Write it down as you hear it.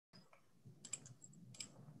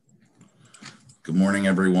Good morning,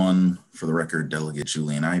 everyone. For the record, Delegate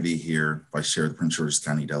Julian Ivey here, Vice Chair of the Prince George's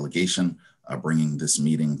County Delegation, bringing this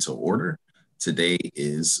meeting to order. Today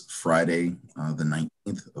is Friday, the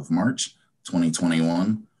 19th of March,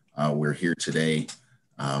 2021. We're here today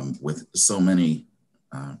with so many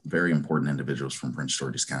very important individuals from Prince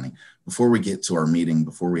George's County. Before we get to our meeting,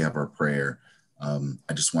 before we have our prayer,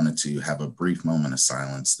 I just wanted to have a brief moment of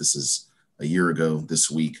silence. This is a year ago this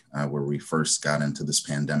week where we first got into this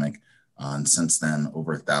pandemic. And since then,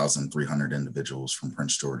 over 1,300 individuals from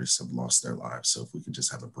Prince George's have lost their lives. So if we could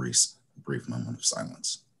just have a brief moment of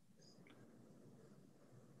silence.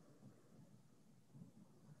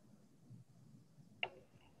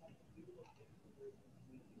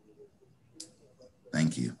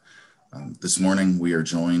 Thank you. This morning, we are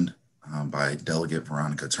joined by Delegate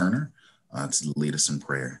Veronica Turner to lead us in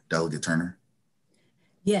prayer. Delegate Turner.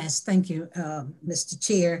 Yes, thank you, Mr.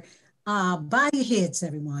 Chair. Bow your heads,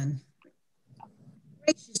 everyone.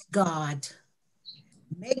 Gracious God,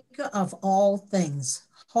 maker of all things,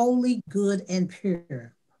 holy, good, and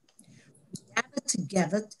pure, we gather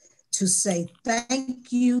together to say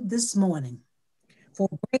thank you this morning for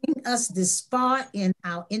bringing us this far in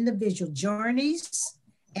our individual journeys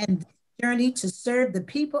and journey to serve the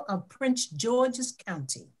people of Prince George's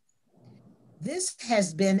County. This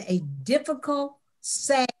has been a difficult,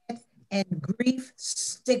 sad, and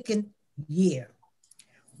grief-stricken year.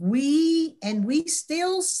 We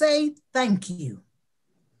still say thank you.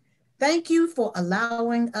 Thank you for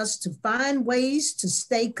allowing us to find ways to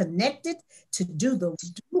stay connected, to do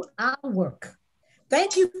our work.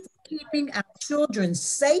 Thank you for keeping our children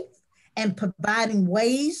safe and providing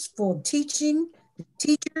ways for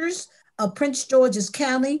teachers of Prince George's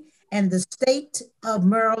County and the state of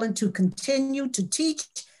Maryland to continue to teach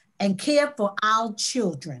and care for our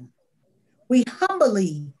children. We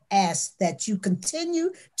humbly ask that you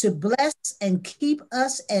continue to bless and keep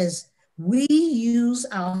us as we use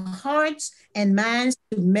our hearts and minds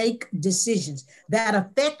to make decisions that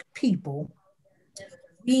affect people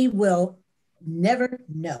we will never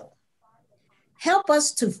know. Help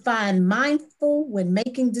us to find mindful when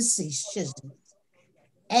making decisions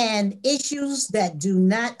and issues that do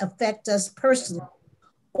not affect us personally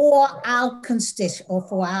or for our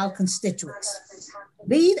constituents.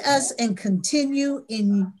 Lead us and continue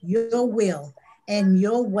in your will and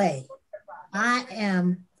your way. I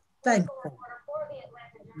am thankful.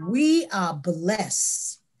 We are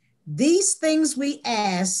blessed. These things we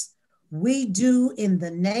ask, we do in the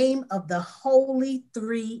name of the Holy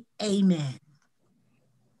Three. Amen.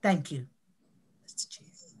 Thank you.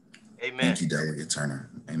 Amen. Thank you, Delegate Turner.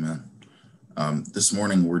 Amen. This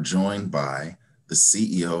morning, we're joined by the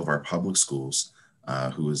CEO of our public schools,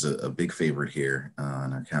 who is a big favorite here in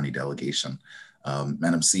our county delegation.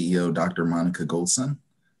 Madam CEO, Dr. Monica Goldson,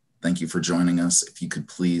 thank you for joining us. If you could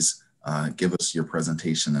please give us your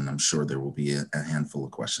presentation, and I'm sure there will be a handful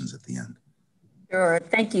of questions at the end. Sure,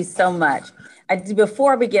 thank you so much.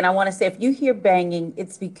 Before I begin, I want to say if you hear banging,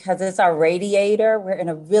 it's because it's our radiator. We're in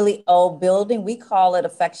a really old building. We call it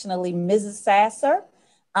affectionately Mrs. Sasser,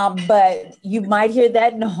 but you might hear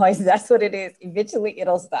that noise. That's what it is. Eventually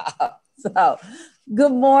it'll stop. So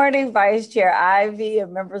good morning, Vice Chair Ivey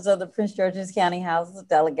and members of the Prince George's County House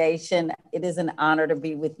Delegation. It is an honor to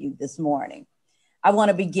be with you this morning. I want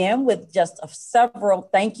to begin with just several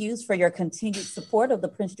thank yous for your continued support of the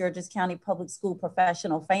Prince George's County Public School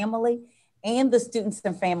professional family and the students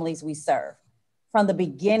and families we serve. From the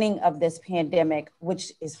beginning of this pandemic,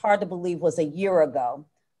 which is hard to believe was a year ago,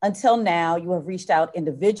 until now, you have reached out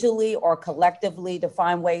individually or collectively to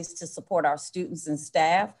find ways to support our students and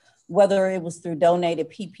staff, whether it was through donated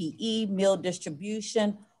PPE, meal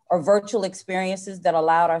distribution, or virtual experiences that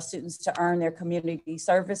allowed our students to earn their community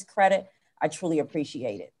service credit. I truly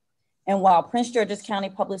appreciate it. And while Prince George's County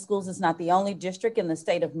Public Schools is not the only district in the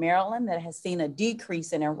state of Maryland that has seen a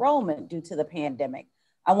decrease in enrollment due to the pandemic,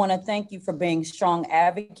 I want to thank you for being strong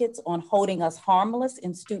advocates on holding us harmless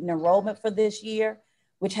in student enrollment for this year,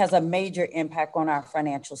 which has a major impact on our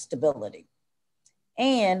financial stability.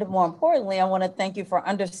 And more importantly, I want to thank you for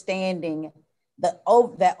understanding that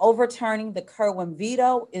overturning the Kerwin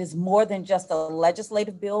veto is more than just a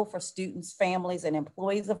legislative bill for students, families, and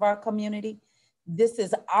employees of our community. This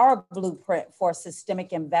is our blueprint for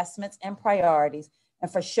systemic investments and priorities and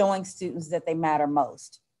for showing students that they matter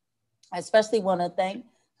most. I especially want to thank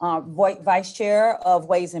Vice Chair of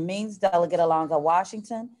Ways and Means, Delegate Alonzo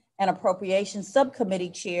Washington, and Appropriations Subcommittee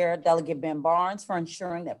Chair, Delegate Ben Barnes, for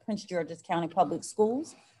ensuring that Prince George's County Public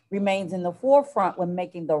Schools remains in the forefront when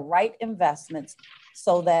making the right investments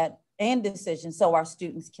and decisions so our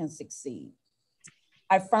students can succeed.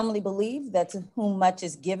 I firmly believe that to whom much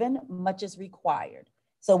is given, much is required.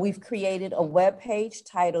 So we've created a webpage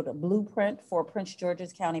titled Blueprint for Prince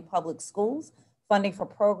George's County Public Schools, funding for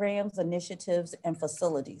programs, initiatives, and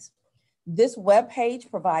facilities. This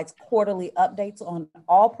webpage provides quarterly updates on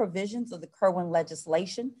all provisions of the Kerwin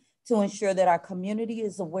legislation to ensure that our community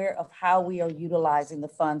is aware of how we are utilizing the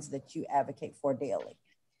funds that you advocate for daily.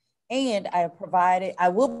 And I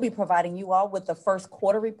will be providing you all with the first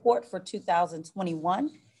quarter report for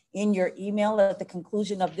 2021 in your email at the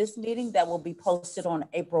conclusion of this meeting that will be posted on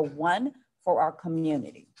April 1 for our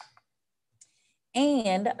community.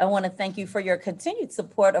 And I want to thank you for your continued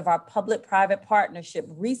support of our public-private partnership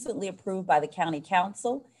recently approved by the County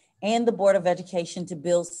Council and the Board of Education to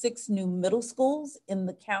build 6 new middle schools in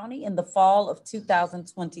the county in the fall of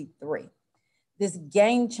 2023. This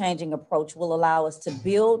game-changing approach will allow us to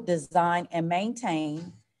build, design, and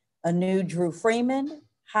maintain a new Drew Freeman,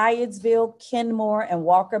 Hyattsville, Kenmore, and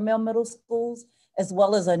Walker Mill middle schools, as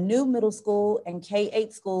well as a new middle school and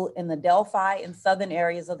K-8 school in the Delphi and southern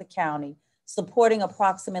areas of the county, supporting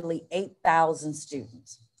approximately 8,000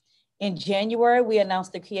 students. In January, we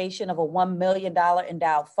announced the creation of a $1 million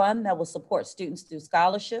endowed fund that will support students through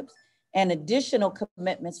scholarships and additional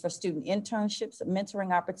commitments for student internships,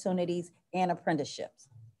 mentoring opportunities, and apprenticeships.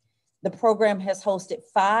 The program has hosted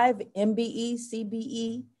 5 MBE,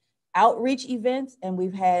 CBE outreach events, and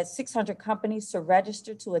we've had 600 companies to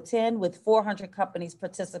register to attend, with 400 companies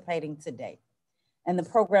participating today. And the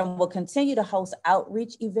program will continue to host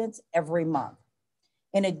outreach events every month.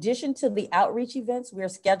 In addition to the outreach events, we're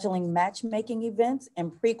scheduling matchmaking events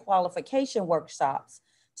and pre-qualification workshops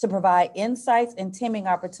to provide insights and teaming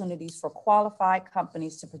opportunities for qualified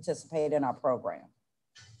companies to participate in our program.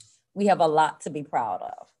 We have a lot to be proud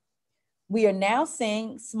of. We are now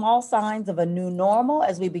seeing small signs of a new normal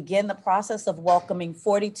as we begin the process of welcoming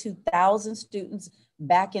 42,000 students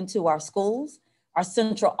back into our schools. Our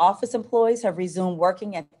central office employees have resumed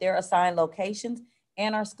working at their assigned locations,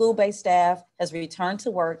 and our school-based staff has returned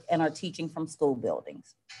to work and are teaching from school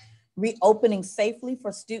buildings. Reopening safely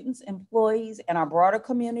for students, employees, and our broader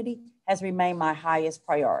community has remained my highest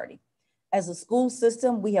priority. As a school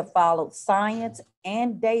system, we have followed science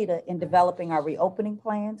and data in developing our reopening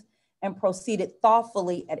plans and proceeded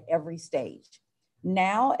thoughtfully at every stage.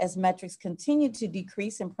 Now, as metrics continue to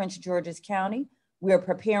decrease in Prince George's County, we are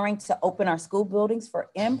preparing to open our school buildings for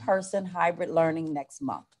in-person hybrid learning next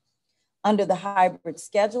month. Under the hybrid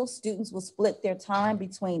schedule, students will split their time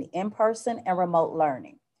between in-person and remote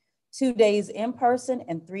learning, 2 days in person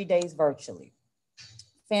and 3 days virtually.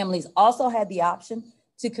 Families also had the option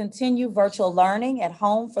to continue virtual learning at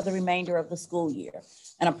home for the remainder of the school year,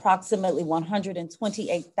 and approximately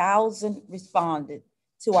 128,000 responded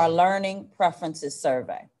to our learning preferences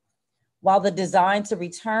survey. While the design to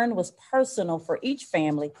return was personal for each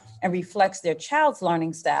family and reflects their child's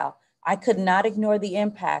learning style, I could not ignore the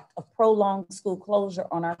impact of prolonged school closure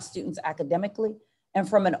on our students academically and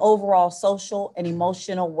from an overall social and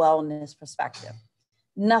emotional wellness perspective.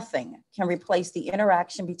 Nothing can replace the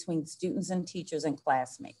interaction between students and teachers and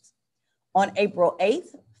classmates. On April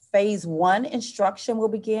 8th, phase 1 instruction will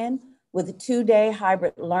begin with a 2-day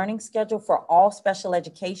hybrid learning schedule for all special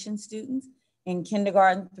education students in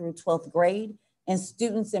kindergarten through 12th grade and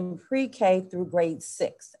students in pre-K through grade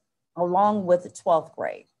 6, along with the 12th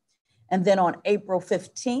grade. And then on April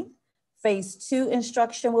 15th, phase 2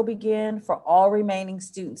 instruction will begin for all remaining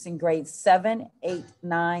students in grades 7, 8,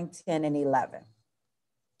 9, 10, and 11.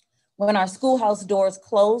 When our schoolhouse doors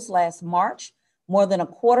closed last March, more than a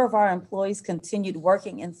quarter of our employees continued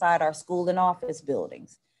working inside our school and office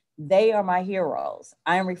buildings. They are my heroes.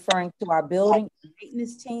 I am referring to our building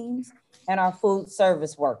maintenance teams and our food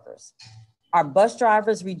service workers. Our bus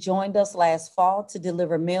drivers rejoined us last fall to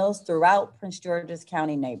deliver meals throughout Prince George's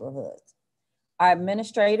County neighborhoods. Our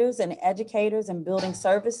administrators and educators and building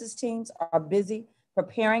services teams are busy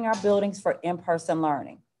preparing our buildings for in-person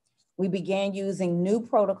learning. We began using new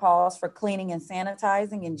protocols for cleaning and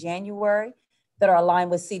sanitizing in January that are aligned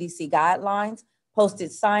with CDC guidelines, posted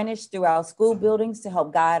signage throughout school buildings to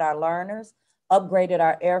help guide our learners, upgraded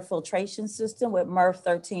our air filtration system with MERV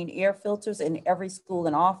 13 air filters in every school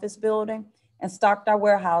and office building, and stocked our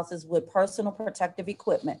warehouses with personal protective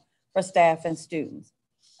equipment for staff and students.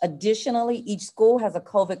 Additionally, each school has a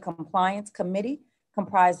COVID compliance committee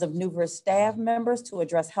comprised of numerous staff members to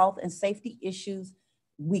address health and safety issues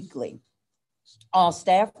weekly. All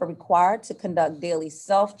staff are required to conduct daily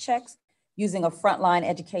self-checks using a Frontline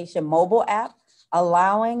Education mobile app,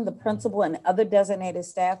 allowing the principal and other designated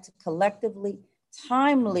staff to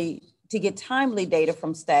get timely data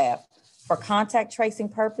from staff for contact tracing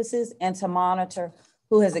purposes and to monitor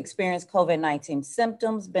who has experienced COVID-19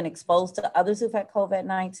 symptoms, been exposed to others who've had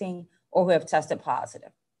COVID-19, or who have tested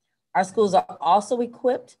positive. Our schools are also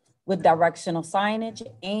equipped with directional signage,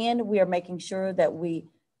 and we are making sure that we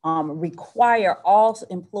require all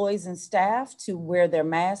employees and staff to wear their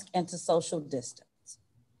mask and to social distance.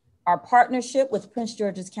 Our partnership with Prince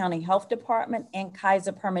George's County Health Department and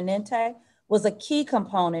Kaiser Permanente was a key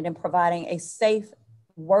component in providing a safe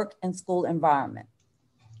work and school environment.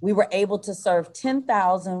 We were able to serve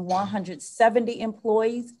 10,170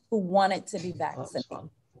 employees who wanted to be vaccinated.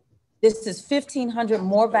 This is 1,500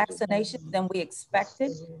 more vaccinations than we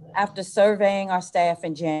expected after surveying our staff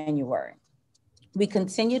in January. We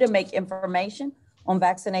continue to make information on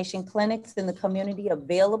vaccination clinics in the community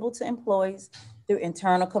available to employees through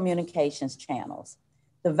internal communications channels.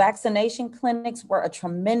 The vaccination clinics were a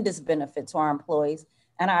tremendous benefit to our employees,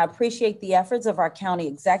 and I appreciate the efforts of our county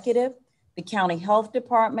executive, the county health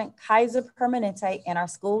department, Kaiser Permanente, and our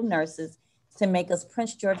school nurses to make us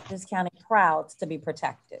Prince George's County proud to be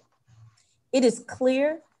protected. It is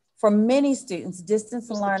clear for many students, distance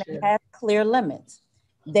learning has clear limits.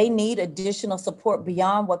 They need additional support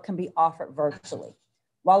beyond what can be offered virtually.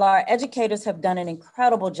 While our educators have done an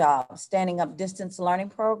incredible job standing up distance learning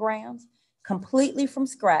programs completely from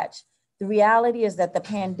scratch, the reality is that the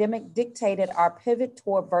pandemic dictated our pivot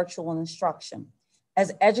toward virtual instruction.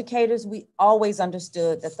 As educators, we always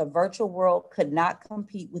understood that the virtual world could not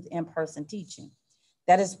compete with in-person teaching.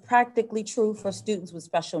 That is practically true for students with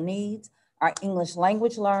special needs, our English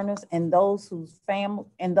language learners, and those who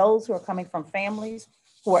are coming from families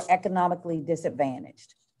who are economically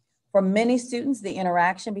disadvantaged. For many students, the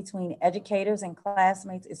interaction between educators and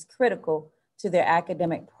classmates is critical to their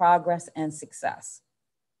academic progress and success.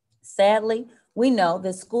 Sadly, we know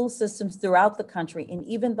that school systems throughout the country, and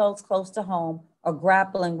even those close to home, are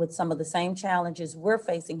grappling with some of the same challenges we're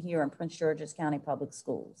facing here in Prince George's County Public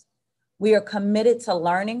Schools. We are committed to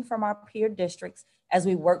learning from our peer districts as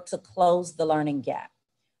we work to close the learning gap.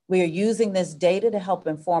 We are using this data to help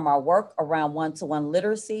inform our work around one-to-one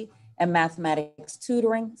literacy and mathematics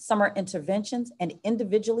tutoring, summer interventions, and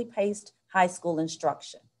individually paced high school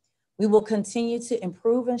instruction. We will continue to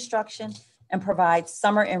improve instruction and provide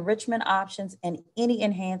summer enrichment options and any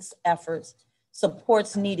enhanced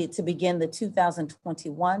supports needed to begin the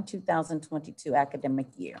 2021-2022 academic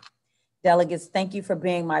year. Delegates, thank you for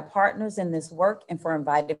being my partners in this work and for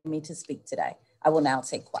inviting me to speak today. I will now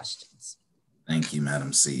take questions. Thank you,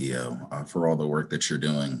 Madam CEO, for all the work that you're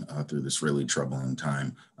doing through this really troubling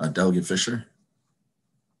time. Delegate Fisher.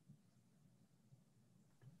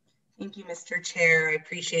 Thank you, Mr. Chair. I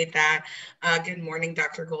appreciate that. Good morning,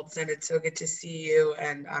 Dr. Goldson. It's so good to see you,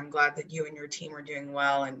 and I'm glad that you and your team are doing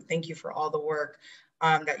well. And thank you for all the work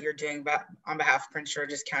that you're doing on behalf of Prince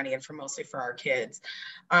George's County and mostly for our kids.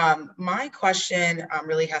 My question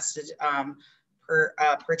really has to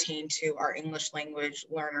pertain to our English language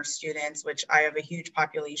learner students, which I have a huge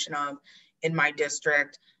population of in my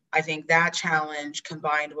district. I think that challenge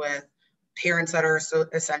combined with parents that are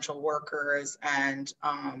essential workers and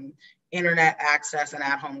internet access and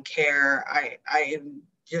at-home care, I am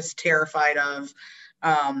just terrified of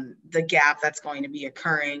the gap that's going to be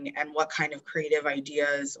occurring and what kind of creative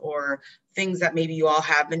ideas or things that maybe you all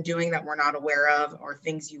have been doing that we're not aware of or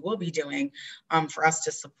things you will be doing for us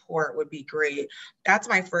to support would be great. That's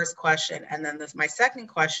my first question. And then my second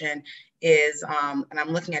question is, and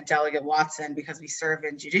I'm looking at Delegate Watson because we serve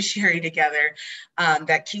in judiciary together,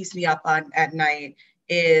 that keeps me up at night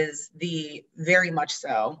is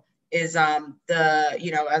as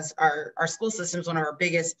our school system is one of our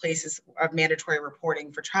biggest places of mandatory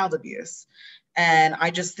reporting for child abuse. And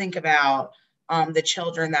I just think about the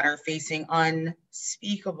children that are facing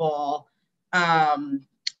unspeakable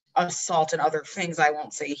assault and other things I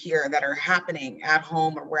won't say here that are happening at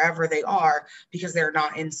home or wherever they are because they're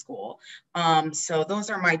not in school. So those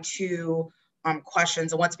are my two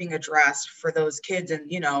questions and what's being addressed for those kids. And,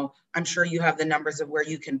 I'm sure you have the numbers of where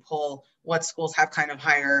you can pull what schools have kind of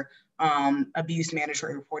higher abuse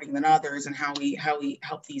mandatory reporting than others and how we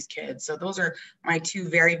help these kids. So those are my two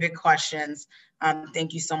very big questions.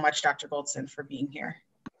 Thank you so much, Dr. Goldson, for being here.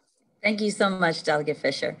 Thank you so much, Delegate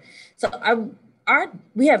Fisher. So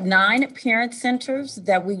we have 9 parent centers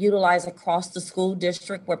that we utilize across the school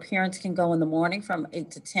district where parents can go in the morning from 8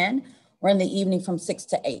 to 10 or in the evening from 6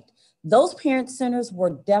 to 8. Those parent centers were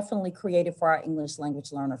definitely created for our English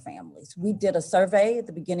language learner families. We did a survey at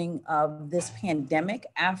the beginning of this pandemic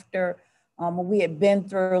after we had been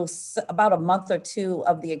through about a month or two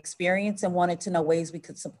of the experience and wanted to know ways we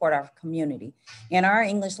could support our community. And our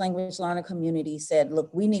English language learner community said, look,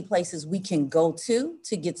 we need places we can go to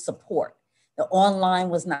get support. The online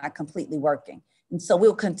was not completely working. And so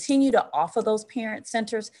we'll continue to offer those parent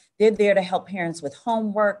centers. They're there to help parents with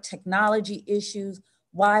homework, technology issues,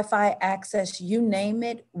 Wi-Fi access, you name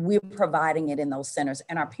it, we're providing it in those centers.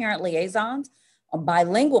 And our parent liaisons,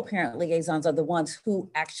 bilingual parent liaisons, are the ones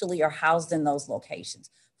who actually are housed in those locations.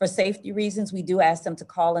 For safety reasons, we do ask them to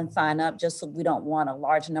call and sign up, just so we don't want a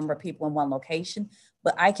large number of people in one location.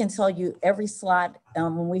 But I can tell you every slot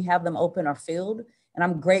when we have them open are filled. And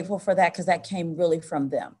I'm grateful for that, because that came really from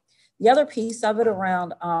them. The other piece of it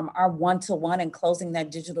around our one-to-one and closing that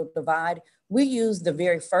digital divide, we used the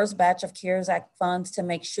very first batch of CARES Act funds to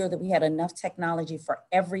make sure that we had enough technology for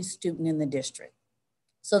every student in the district,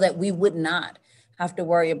 so that we would not have to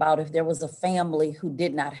worry about if there was a family who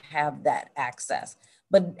did not have that access.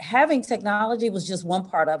 But having technology was just one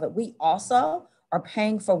part of it. We also are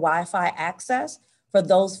paying for Wi-Fi access for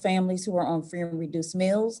those families who are on free and reduced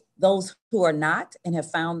meals, those who are not and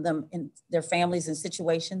have found them in their families in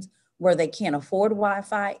situations where they can't afford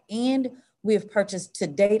Wi-Fi. And we have purchased to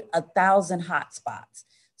date 1,000 hotspots,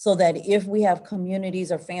 so that if we have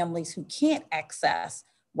communities or families who can't access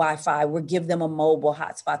Wi-Fi, we'll give them a mobile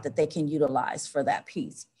hotspot that they can utilize for that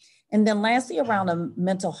piece. And then lastly, around the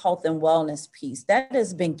mental health and wellness piece, that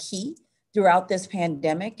has been key throughout this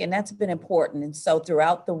pandemic, and that's been important. And so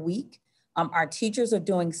throughout the week, our teachers are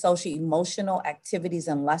doing social emotional activities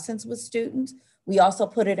and lessons with students. We also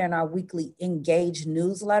put it in our weekly Engage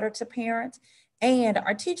newsletter to parents. And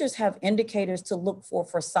our teachers have indicators to look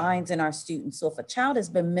for signs in our students. So if a child has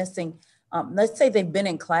been missing, let's say they've been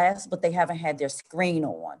in class, but they haven't had their screen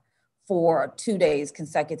on for 2 days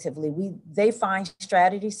consecutively, they find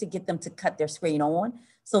strategies to get them to cut their screen on,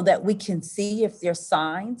 so that we can see if there's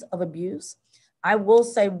signs of abuse. I will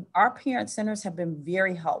say our parent centers have been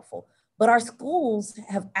very helpful, but our schools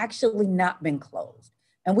have actually not been closed.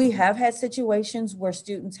 And we have had situations where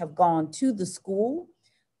students have gone to the school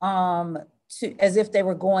as if they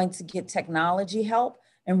were going to get technology help,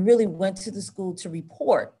 and really went to the school to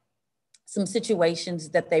report some situations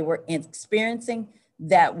that they were experiencing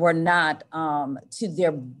that were not to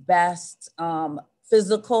their best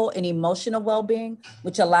physical and emotional well-being,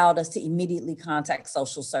 which allowed us to immediately contact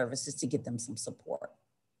social services to get them some support.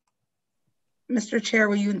 Mr. Chair,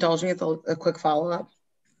 will you indulge me with a quick follow-up?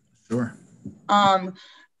 Sure.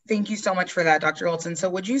 Thank you so much for that, Dr. Goldson. So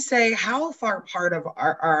would you say, how far part of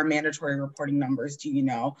our mandatory reporting numbers do you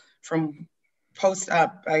know from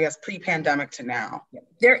pre-pandemic to now?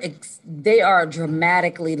 They are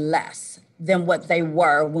dramatically less than what they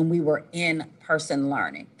were when we were in-person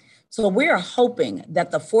learning. So we're hoping that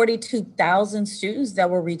the 42,000 students that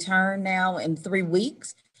will return now in 3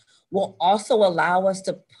 weeks will also allow us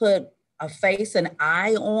to put a face and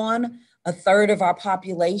eye on a third of our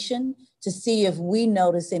population to see if we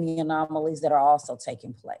notice any anomalies that are also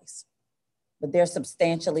taking place. But they're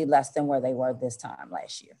substantially less than where they were this time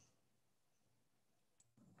last year.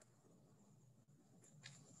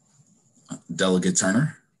 Delegate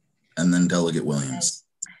Turner, and then Delegate Williams.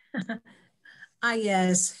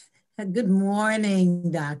 Yes. Good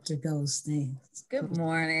morning, Dr. Goldstein. Good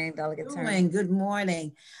morning, Delegate Turner. Good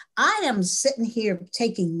morning. I am sitting here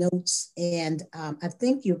taking notes, and I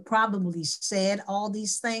think you probably said all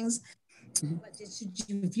these things. Mm-hmm. But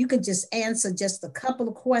if you could just answer just a couple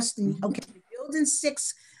of questions. Mm-hmm. Okay, building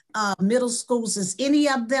 6 middle schools, is any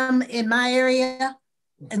of them in my area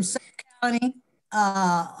in South County,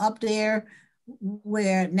 up there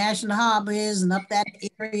where National Harbor is and up that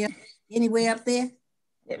area, anywhere up there?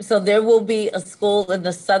 So there will be a school in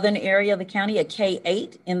the southern area of the county, a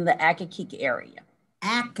K-8 in the Accokeek area.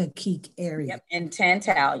 Accokeek area. Yep, in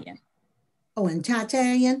Tantalian. Oh, in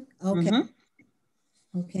Tantalian? Okay.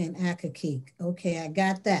 Mm-hmm. Okay, in Accokeek. Okay, I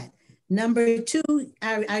got that. Number 2,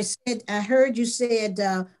 I heard you said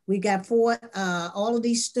we got all of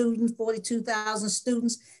these students, 42,000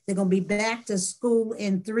 students. They're going to be back to school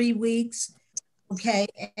in 3 weeks. Okay,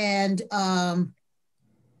 and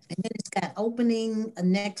then it's got opening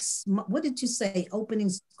next month. What did you say? Opening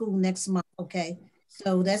school next month. Okay,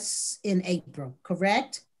 so that's in April,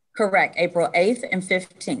 correct? Correct, April 8th and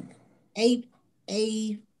 15th.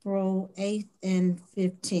 April 8th and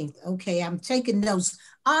 15th. Okay, I'm taking notes.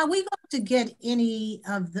 Are we going to get any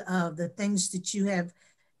of the things that you have,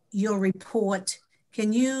 your report?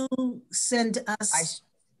 Can you send us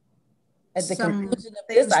at the conclusion of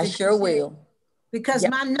this? I sure will. Because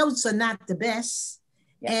my notes are not the best.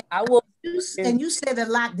 Yeah, and I will. And you said a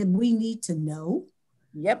lot that we need to know.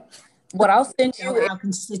 Yep. What I'll send you our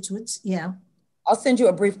constituents. Yeah. I'll send you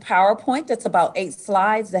a brief PowerPoint that's about 8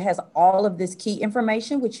 slides that has all of this key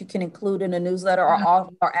information, which you can include in a newsletter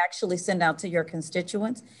or actually send out to your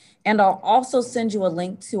constituents. And I'll also send you a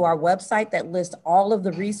link to our website that lists all of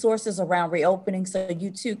the resources around reopening, so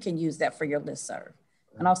you too can use that for your listserv.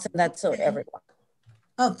 And I'll send that to everyone.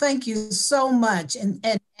 Oh, thank you so much. And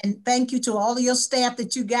thank you to all of your staff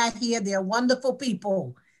that you got here. They're wonderful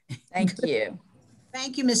people. Thank you.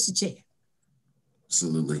 Thank you, Mr. Chair.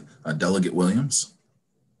 Absolutely. Delegate Williams.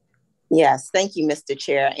 Yes, thank you, Mr.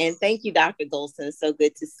 Chair. And thank you, Dr. Golson. It's so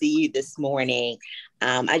good to see you this morning.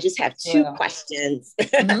 I just have two questions.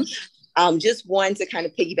 Just one to kind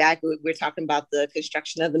of piggyback. We're talking about the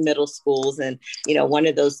construction of the middle schools. And, you know, one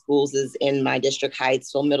of those schools is in my district,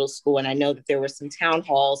 Hyattsville Middle School. And I know that there were some town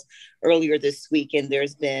halls earlier this week, and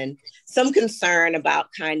there's been some concern about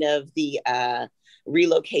kind of the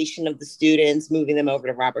relocation of the students, moving them over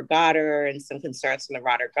to Robert Goddard, and some concerns from the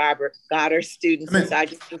Robert Goddard students. And so I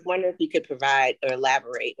just was wondering if you could provide or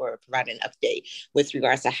elaborate or provide an update with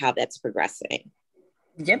regards to how that's progressing.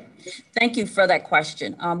 Yep. Thank you for that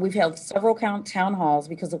question. We've held several town halls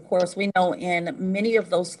because, of course, we know in many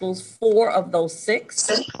of those schools, 4 of those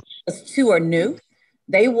 6, 2 are new.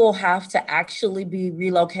 They will have to actually be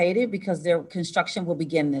relocated because their construction will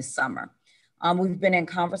begin this summer. We've been in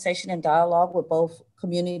conversation and dialogue with both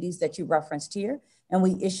communities that you referenced here, and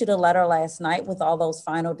we issued a letter last night with all those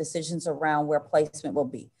final decisions around where placement will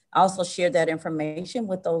be. I also shared that information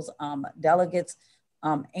with those delegates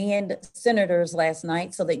and senators last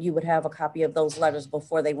night so that you would have a copy of those letters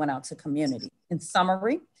before they went out to community. In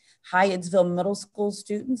summary, Hyattsville Middle School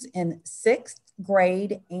students in 6th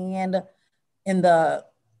grade and in the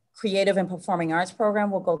Creative and Performing Arts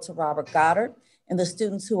program will go to Robert Goddard, and the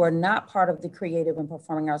students who are not part of the Creative and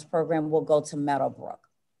Performing Arts program will go to Meadowbrook.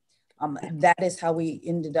 That is how we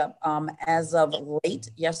ended up as of late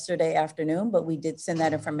yesterday afternoon, but we did send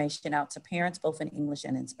that information out to parents, both in English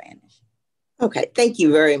and in Spanish. Okay, thank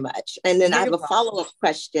you very much. And then I have a follow-up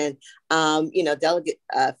question. You know, Delegate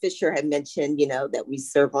Fisher had mentioned, you know, that we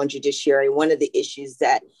serve on judiciary. One of the issues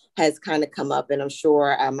that has kind of come up, and I'm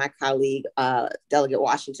sure my colleague, Delegate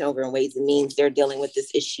Washington over in Ways and Means, they're dealing with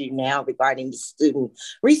this issue now regarding the student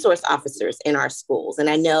resource officers in our schools.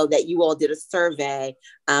 And I know that you all did a survey,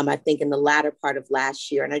 I think in the latter part of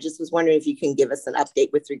last year. And I just was wondering if you can give us an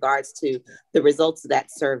update with regards to the results of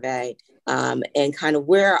that survey and kind of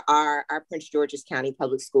where our Prince George's County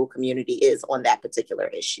Public School community is on that particular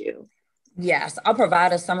issue. Yes, I'll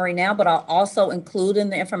provide a summary now, but I'll also include in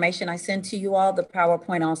the information I send to you all the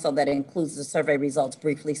PowerPoint also that includes the survey results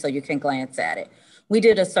briefly so you can glance at it. We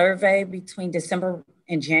did a survey between December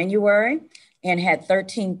and January and had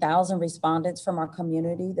 13,000 respondents from our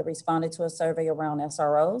community that responded to a survey around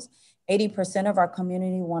SROs. 80% of our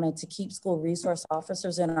community wanted to keep school resource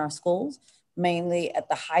officers in our schools, mainly at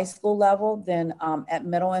the high school level, then at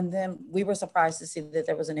middle, and then we were surprised to see that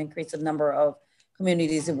there was an increase in number of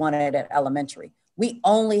communities that wanted it at elementary. We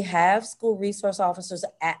only have school resource officers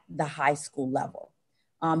at the high school level.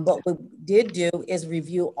 But what we did do is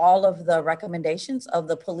review all of the recommendations of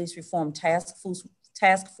the Police Reform Task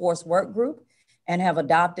Force Work Group and have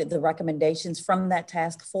adopted the recommendations from that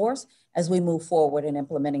task force as we move forward in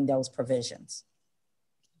implementing those provisions.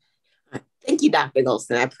 Thank you, Dr.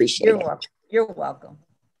 Golson. I appreciate it. Welcome. You're welcome.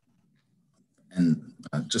 And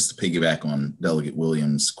just to piggyback on Delegate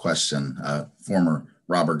Williams' question, former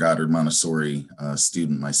Robert Goddard Montessori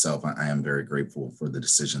student myself, I am very grateful for the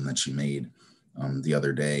decision that she made the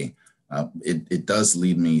other day. It does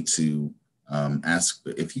lead me to ask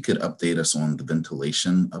if you could update us on the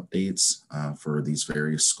ventilation updates for these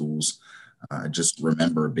various schools. I just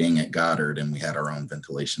remember being at Goddard and we had our own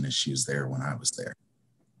ventilation issues there when I was there.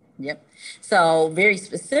 Yep. So very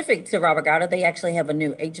specific to Robert Goddard, they actually have a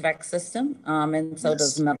new HVAC system, and so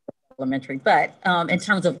does Middle Elementary. But in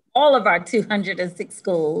terms of all of our 206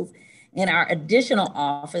 schools and our additional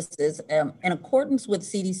offices, in accordance with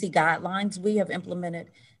CDC guidelines, we have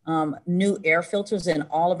implemented new air filters in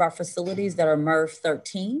all of our facilities that are MERV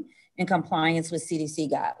 13 in compliance with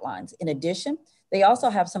CDC guidelines. In addition, they also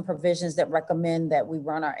have some provisions that recommend that we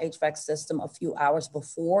run our HVAC system a few hours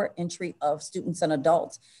before entry of students and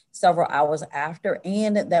adults, several hours after,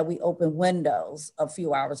 and that we open windows a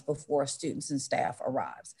few hours before students and staff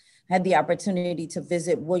arrives. I had the opportunity to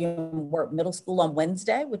visit William Wirt Middle School on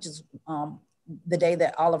Wednesday, which is the day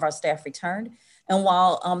that all of our staff returned. And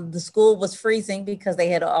while the school was freezing because they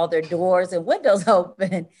had all their doors and windows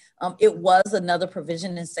open, it was another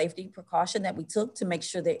provision and safety precaution that we took to make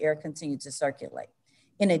sure the air continued to circulate.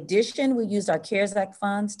 In addition, we used our CARES Act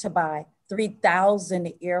funds to buy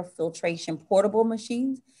 3,000 air filtration portable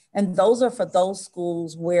machines And those are for those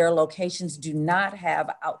schools where locations do not have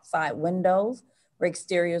outside windows or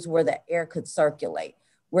exteriors where the air could circulate.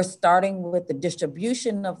 We're starting with the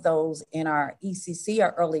distribution of those in our ECC,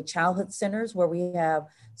 our early childhood centers, where we have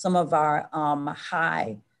some of our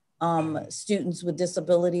high students with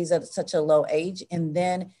disabilities at such a low age, and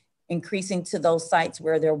then increasing to those sites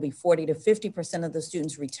where there will be 40 to 50% of the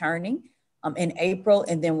students returning in April,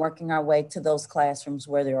 and then working our way to those classrooms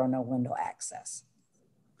where there are no window access.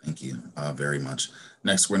 Thank you very much.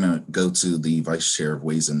 Next, we're going to go to the Vice Chair of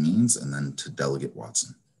Ways and Means and then to Delegate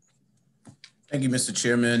Watson. Thank you, Mr.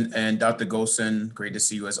 Chairman, and Dr. Golson, great to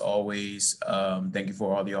see you as always. Thank you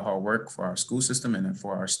for all your hard work for our school system and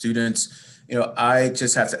for our students. You know, I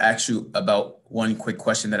just have to ask you about one quick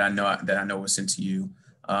question that I know was sent to you,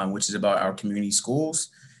 which is about our community schools.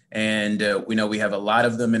 And we know we have a lot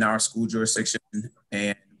of them in our school jurisdiction,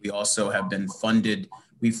 and we also have been funded.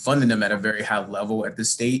 We've funded them at a very high level at the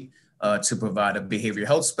state to provide a behavioral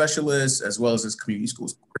health specialist as well as this community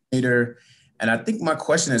schools coordinator. And I think my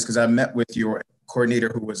question is, because I met with your coordinator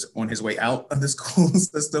who was on his way out of the school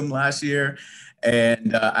system last year,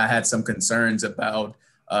 and I had some concerns about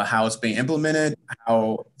how it's being implemented,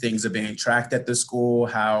 how things are being tracked at the school,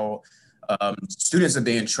 how students are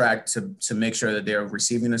being tracked to make sure that they're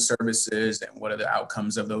receiving the services and what are the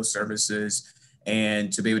outcomes of those services,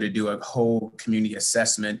 and to be able to do a whole community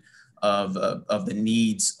assessment of the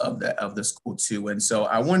needs of the school too. And so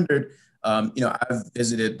I wondered, you know, I've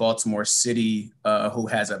visited Baltimore City, who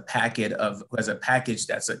has a package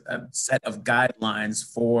that's a set of guidelines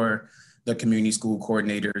for the community school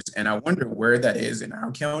coordinators. And I wonder where that is in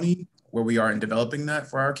our county, where we are in developing that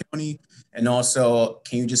for our county. And also,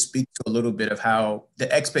 can you just speak to a little bit of how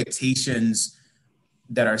the expectations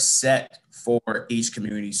that are set for each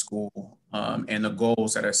community school and the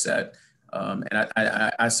goals that are set? And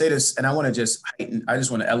I say this, and I want to just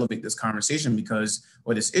want to elevate this conversation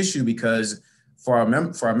this issue because for our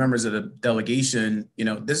members of the delegation, you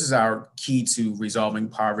know, this is our key to resolving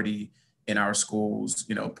poverty in our schools,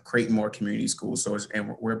 you know, creating more community schools.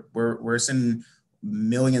 And we're sending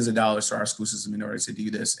millions of dollars to our school system in order to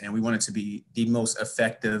do this. And we want it to be the most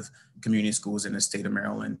effective community schools in the state of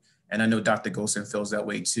Maryland. And I know Dr. Golson feels that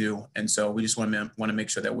way too. And so we just want to make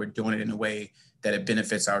sure that we're doing it in a way that it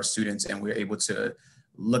benefits our students and we're able to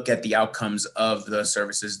look at the outcomes of the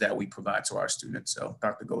services that we provide to our students. So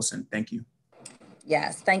Dr. Golson, thank you.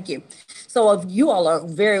 Yes, thank you. So if you all are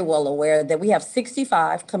very well aware that we have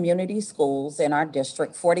 65 community schools in our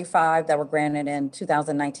district, 45 that were granted in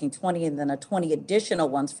 2019-20, and then 20 additional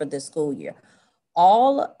ones for this school year.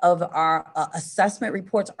 All of our assessment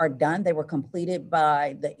reports are done. They were completed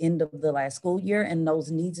by the end of the last school year, and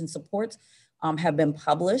those needs and supports have been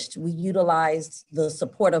published. We utilized the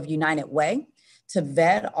support of United Way to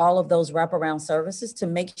vet all of those wraparound services to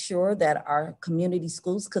make sure that our community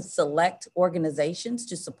schools could select organizations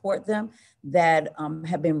to support them that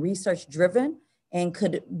have been research driven and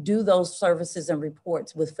could do those services and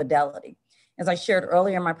reports with fidelity. As I shared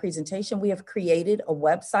earlier in my presentation, we have created a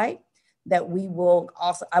website that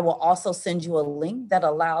I will also send you a link that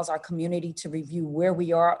allows our community to review where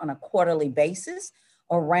we are on a quarterly basis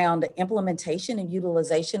around the implementation and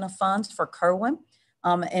utilization of funds for Kerwin.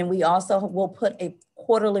 And we also will put a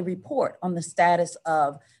quarterly report on the status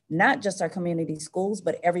of not just our community schools,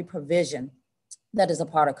 but every provision that is a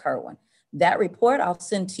part of Kerwin. That report I'll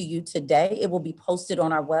send to you today. It will be posted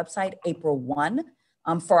on our website April 1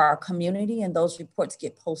 for our community, and those reports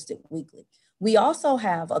get posted weekly. We also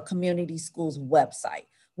have a community schools website,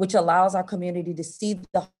 which allows our community to see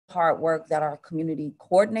the hard work that our community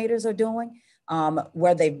coordinators are doing,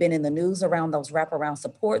 where they've been in the news around those wraparound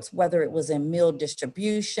supports, whether it was in meal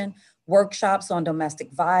distribution, workshops on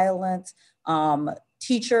domestic violence,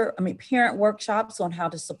 parent workshops on how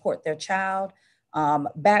to support their child,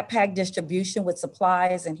 backpack distribution with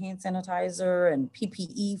supplies and hand sanitizer and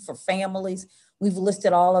PPE for families. We've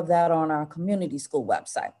listed all of that on our community school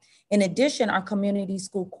website. In addition, our community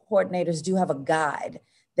school coordinators do have a guide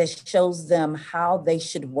that shows them how they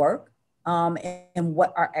should work and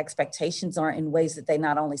what our expectations are in ways that they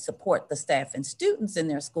not only support the staff and students in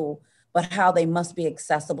their school, but how they must be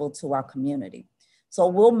accessible to our community. So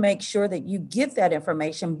we'll make sure that you get that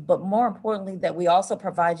information, but more importantly, that we also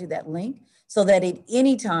provide you that link so that at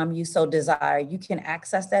any time you so desire, you can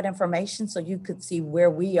access that information so you could see where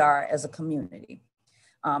we are as a community.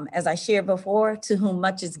 As I shared before, to whom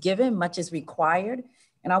much is given, much is required.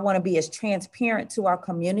 And I want to be as transparent to our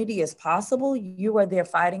community as possible. You are there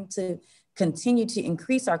fighting to continue to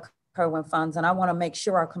increase our Kerwin funds. And I want to make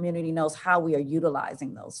sure our community knows how we are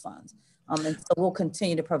utilizing those funds. And so we'll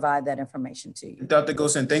continue to provide that information to you. Dr.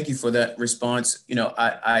 Golson, thank you for that response.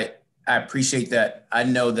 I appreciate that. I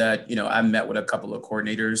know that, I met with a couple of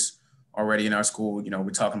coordinators already in our school. We're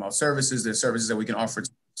talking about services, the services that we can offer to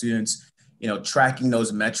students, tracking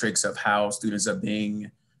those metrics of how students are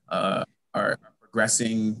being, are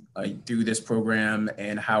progressing through this program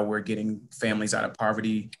and how we're getting families out of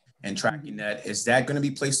poverty and tracking that. Is that going to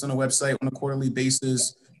be placed on the website on a quarterly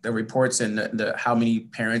basis? The reports and the how many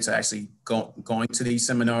parents are actually going to these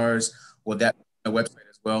seminars? Will that be on the website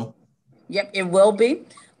as well? Yep, it will be.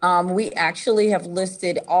 We actually have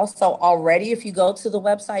listed also already, if you go to the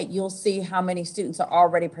website, you'll see how many students are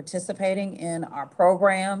already participating in our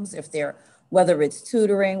programs, whether it's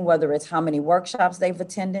tutoring, whether it's how many workshops they've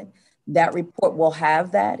attended. That report will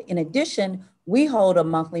have that. In addition, we hold a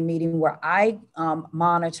monthly meeting where I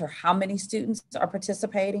monitor how many students are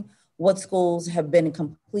participating, what schools have been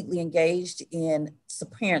completely engaged in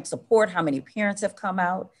parent support, how many parents have come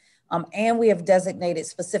out, and we have designated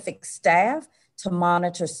specific staff to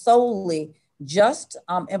monitor solely just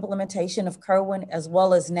implementation of Kerwin, as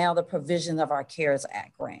well as now the provision of our CARES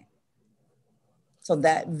Act grant. So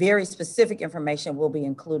that very specific information will be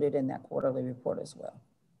included in that quarterly report as well.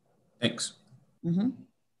 Thanks. Mm-hmm.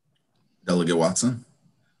 Delegate Watson.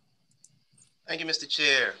 Thank you, Mr.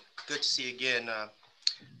 Chair. Good to see you again,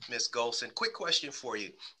 Ms. Golson. Quick question for you.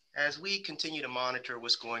 As we continue to monitor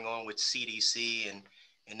what's going on with CDC, and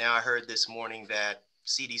now I heard this morning that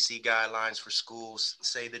CDC guidelines for schools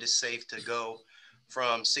say that it's safe to go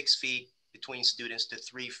from 6 feet between students to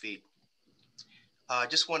 3 feet.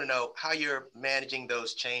 Just want to know how you're managing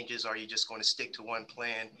those changes. Are you just going to stick to one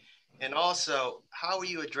plan? And also, how are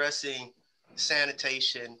you addressing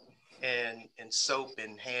sanitation and soap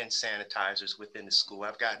and hand sanitizers within the school?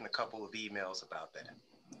 I've gotten a couple of emails about that.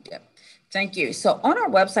 Yep. Thank you. So on our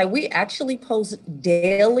website, we actually post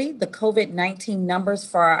daily the COVID-19 numbers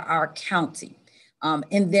for our county.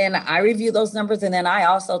 And then I review those numbers, and then I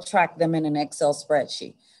also track them in an Excel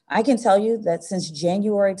spreadsheet. I can tell you that since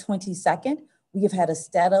January 22nd, we have had a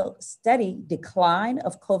steady decline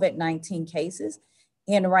of COVID-19 cases.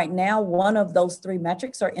 And right now, one of those three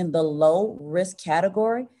metrics are in the low risk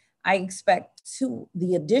category. I expect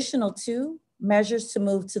the additional two measures to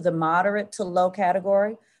move to the moderate to low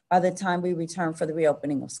category by the time we return for the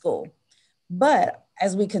reopening of school. But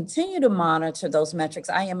as we continue to monitor those metrics,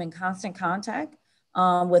 I am in constant contact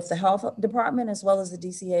with the health department as well as the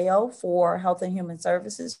DCAO for Health and Human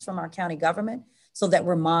Services from our county government, so that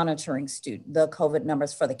we're monitoring the COVID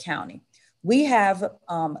numbers for the county. We have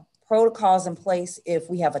protocols in place if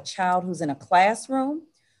we have a child who's in a classroom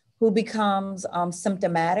who becomes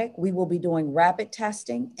symptomatic. We will be doing rapid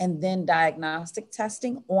testing and then diagnostic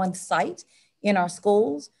testing on site in our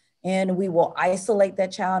schools. And we will isolate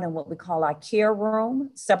that child in what we call our care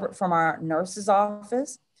room, separate from our nurse's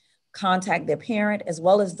office, contact their parent, as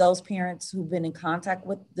well as those parents who've been in contact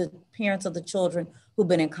with the parents of the children who've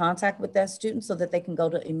been in contact with that student, so that they can go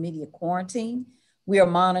to immediate quarantine. We are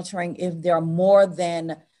monitoring if there are more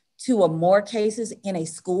than 2 or more cases in a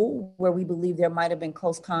school where we believe there might have been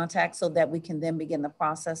close contact, so that we can then begin the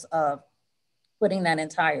process of putting that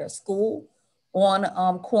entire school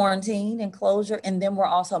on quarantine and closure. And then we're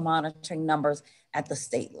also monitoring numbers at the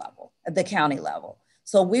state level, at the county level.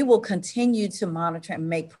 So we will continue to monitor and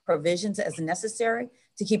make provisions as necessary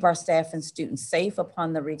to keep our staff and students safe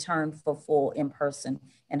upon the return for full in-person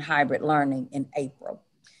and hybrid learning in April.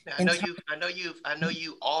 Now, I know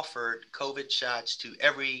you offered COVID shots to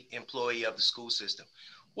every employee of the school system.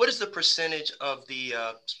 What is the percentage of the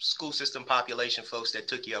school system population, folks, that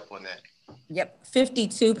took you up on that? Yep,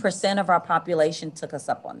 52% of our population took us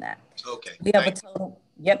up on that. Okay. We have a total,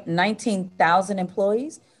 19,000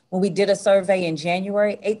 employees. When we did a survey in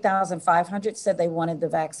January, 8,500 said they wanted the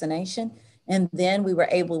vaccination. And then we were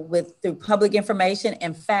able, through public information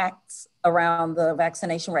and facts around the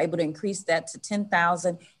vaccination, we're able to increase that to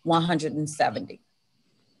 10,170.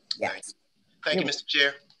 Yes. Thank you, Mr.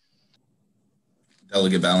 Chair.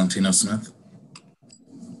 Delegate Valentino Smith.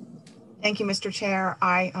 Thank you, Mr. Chair.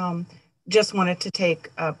 I just wanted to take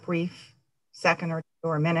a brief second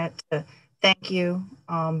or a minute to thank you.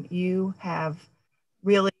 You have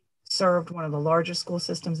really served one of the largest school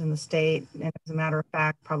systems in the state. And as a matter of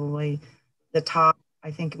fact, probably the top,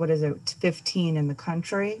 I think, 15 in the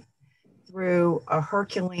country, through a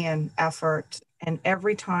Herculean effort. And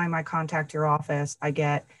every time I contact your office, I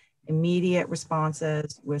get immediate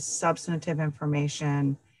responses with substantive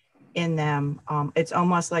information in them. It's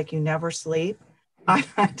almost like you never sleep. I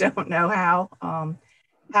don't know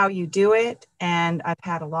how you do it. And I've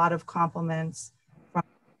had a lot of compliments from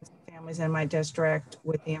family families in my district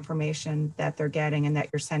with the information that they're getting and that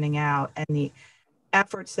you're sending out, and the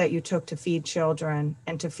efforts that you took to feed children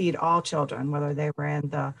and to feed all children, whether they were in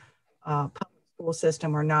the public school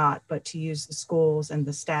system or not, but to use the schools and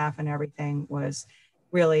the staff and everything was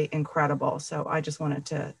really incredible. So I just wanted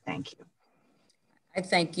to thank you. I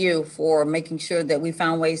thank you for making sure that we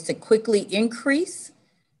found ways to quickly increase.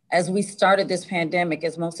 As we started this pandemic,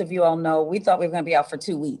 as most of you all know, we thought we were going to be out for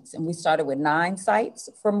 2 weeks, and we started with 9 sites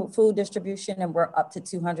for food distribution, and we're up to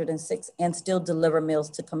 206 and still deliver meals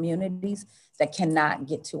to communities that cannot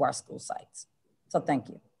get to our school sites. So thank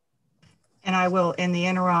you. And I will, in the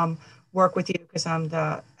interim, work with you because I'm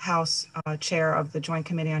the House chair of the Joint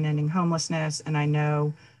Committee on Ending Homelessness, and I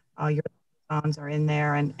know your bonds are in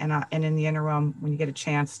there, and in the interim, when you get a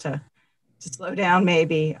chance to slow down,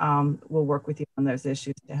 maybe we'll work with you on those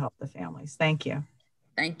issues to help the families. Thank you.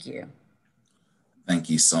 Thank you. Thank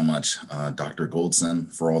you so much, Dr.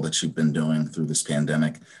 Goldson, for all that you've been doing through this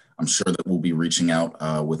pandemic. I'm sure that we'll be reaching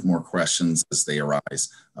out with more questions as they arise,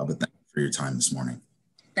 but thank you for your time this morning.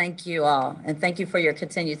 Thank you all, and thank you for your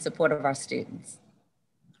continued support of our students.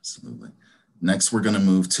 Absolutely. Next, we're going to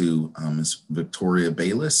move to Ms. Victoria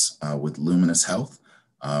Bayless with Luminous Health,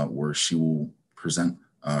 where she will present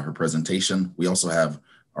her presentation. We also have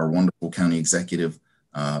our wonderful county executive,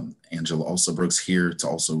 Angela Alsobrooks, here to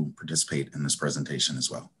also participate in this presentation as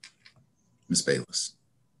well. Ms. Bayless.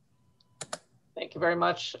 Thank you very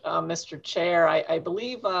much, Mr. Chair. I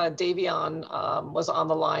believe Davion was on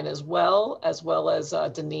the line as well as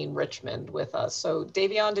Deneen Richmond with us. So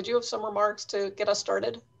Davion, did you have some remarks to get us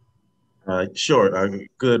started? Sure.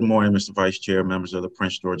 Good morning, Mr. Vice Chair, members of the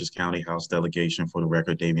Prince George's County House Delegation. For the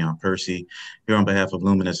record, Davion Percy, here on behalf of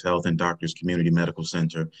Luminous Health and Doctors Community Medical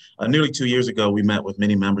Center. Nearly 2 years ago, we met with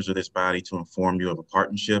many members of this body to inform you of a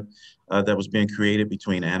partnership that was being created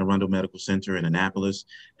between Anne Arundel Medical Center in Annapolis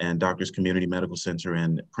and Doctors Community Medical Center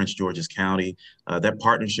in Prince George's County. That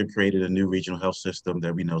partnership created a new regional health system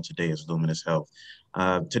that we know today as Luminous Health.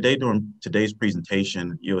 Today, during today's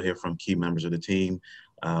presentation, you'll hear from key members of the team,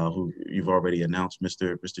 who you've already announced,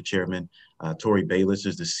 Mr. Chairman. Tori Bayless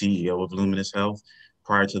is the CEO of Luminous Health.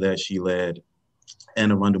 Prior to that, she led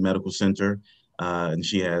Anne Arundel Medical Center, and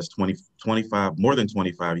she has more than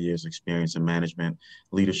 25 years experience in management,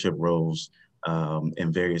 leadership roles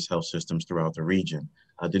in various health systems throughout the region.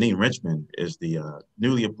 Deneen Richmond is the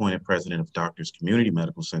newly appointed president of Doctors Community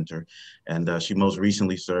Medical Center, and she most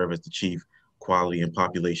recently served as the Chief Quality and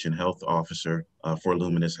Population Health Officer for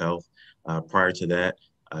Luminous Health. Prior to that,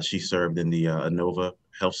 she served in the ANOVA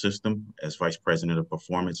Health System as Vice President of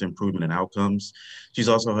Performance Improvement and Outcomes. She's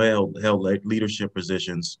also held leadership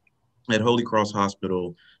positions at Holy Cross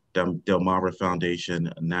Hospital, Delmarva Foundation,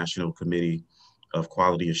 National Committee of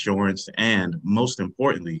Quality Assurance, and most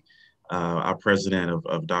importantly, our president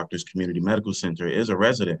of Doctors Community Medical Center is a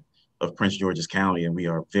resident of Prince George's County, and we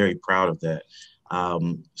are very proud of that.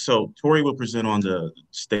 So Tori will present on the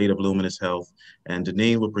state of Luminous Health, and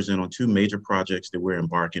Deneen will present on 2 major projects that we're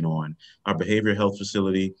embarking on: our behavioral health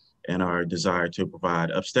facility and our desire to provide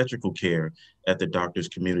obstetrical care at the Doctors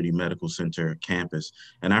Community Medical Center campus.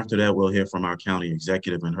 And after that, we'll hear from our county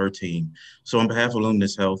executive and her team. So on behalf of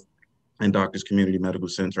Luminous Health and Doctors Community Medical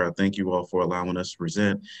Center, I thank you all for allowing us to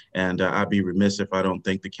present. And I'd be remiss if I don't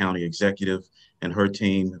thank the county executive and her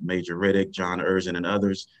team, Major Riddick, John Erzin, and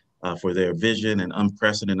others, for their vision and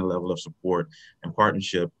unprecedented level of support and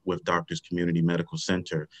partnership with Doctors Community Medical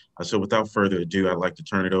Center. So without further ado, I'd like to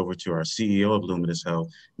turn it over to our CEO of Luminous Health,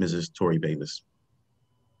 Mrs. Tori Bayless.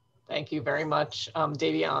 Thank you very much,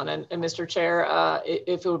 Davion. And Mr. Chair,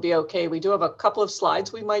 if it would be okay, we do have a couple of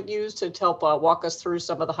slides we might use to help walk us through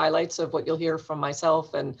some of the highlights of what you'll hear from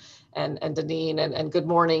myself and Deneen. And good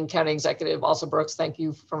morning, County Executive Alsobrooks. Thank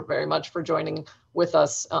you very much for joining with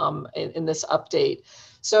us in this update.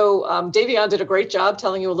 So Davion did a great job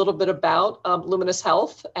telling you a little bit about Luminous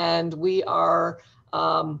Health, and we are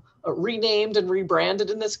renamed and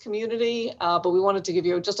rebranded in this community, but we wanted to give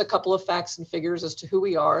you just a couple of facts and figures as to who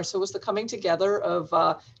we are. So it was the coming together of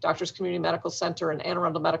Doctors Community Medical Center and Anne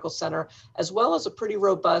Arundel Medical Center, as well as a pretty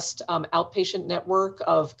robust outpatient network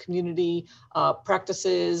of community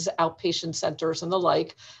practices, outpatient centers, and the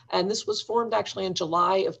like. And this was formed actually in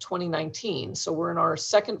July of 2019. So we're in our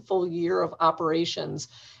 2nd full year of operations.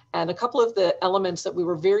 And a couple of the elements that we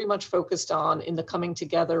were very much focused on in the coming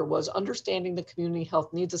together was understanding the community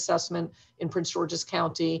health needs assessment in Prince George's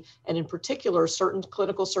County, and in particular, certain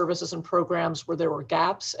clinical services and programs where there were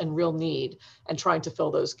gaps and real need, and trying to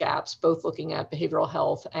fill those gaps, both looking at behavioral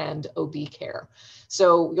health and OB care.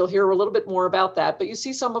 So you'll hear a little bit more about that, but you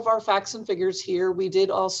see some of our facts and figures here. We did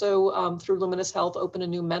also, through Luminous Health, open a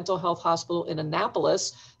new mental health hospital in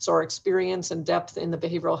Annapolis. So our experience and depth in the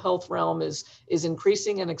behavioral health realm is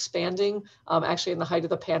increasing and expanding. Actually, in the height of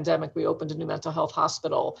the pandemic, we opened a new mental health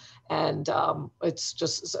hospital, and it's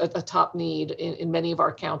just a top need in many of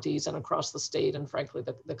our counties and across the state, and frankly,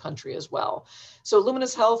 the country as well. So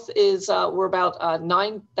Luminous Health is, we're about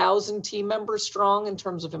 9,000 team members strong in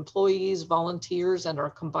terms of employees, volunteers, and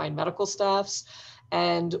our combined medical staffs.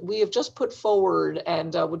 And we have just put forward,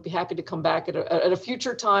 and would be happy to come back at a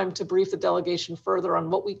future time to brief the delegation further on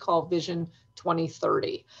what we call Vision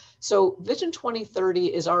 2030. So Vision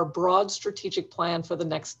 2030 is our broad strategic plan for the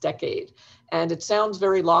next decade. And it sounds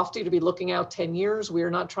very lofty to be looking out 10 years. We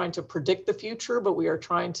are not trying to predict the future, but we are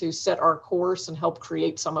trying to set our course and help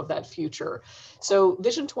create some of that future. So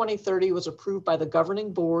Vision 2030 was approved by the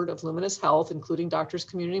governing board of Luminous Health, including Doctors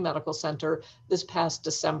Community Medical Center, this past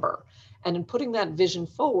December. And in putting that vision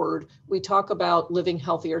forward, we talk about living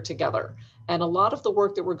healthier together. And a lot of the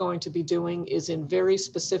work that we're going to be doing is in very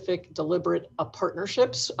specific, deliberate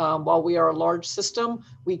partnerships. While we are a large system,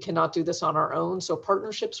 we cannot do this on our own. So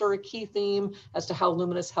partnerships are a key theme as to how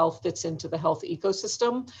Luminous Health fits into the health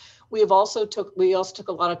ecosystem. We also took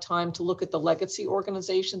a lot of time to look at the legacy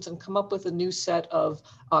organizations and come up with a new set of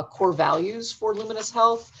core values for Luminous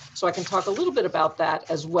Health. So I can talk a little bit about that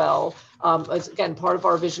as well. As, again, part of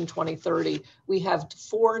our Vision 2030, we have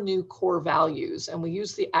 4 new core values, and we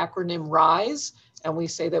use the acronym RISE, and we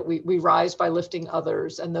say that we rise by lifting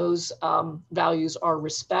others. And those values are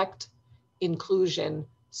respect, inclusion,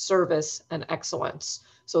 service, and excellence.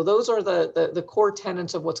 So those are the core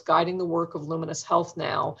tenets of what's guiding the work of Luminous Health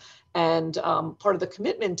now. And part of the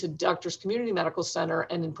commitment to Doctors Community Medical Center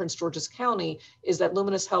and in Prince George's County is that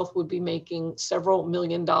Luminous Health would be making several $1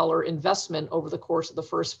 million investment over the course of the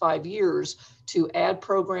first 5 years to add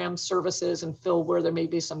programs, services, and fill where there may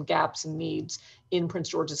be some gaps and needs in Prince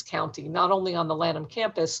George's County, not only on the Lanham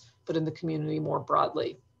campus, but in the community more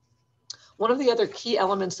broadly. One of the other key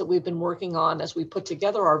elements that we've been working on as we put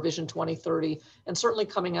together our Vision 2030, and certainly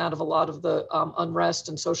coming out of a lot of the unrest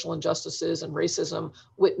and social injustices and racism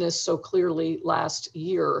witnessed so clearly last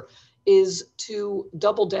year, is to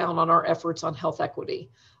double down on our efforts on health equity.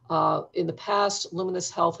 In the past, Luminous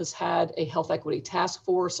Health has had a health equity task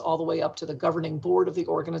force all the way up to the governing board of the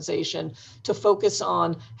organization to focus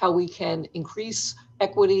on how we can increase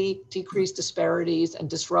equity, decrease disparities, and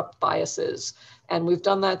disrupt biases. And we've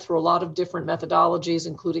done that through a lot of different methodologies,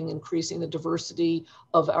 including increasing the diversity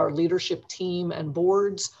of our leadership team and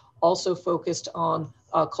boards, also focused on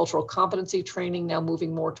cultural competency training, now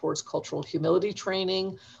moving more towards cultural humility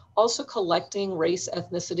training, also collecting race,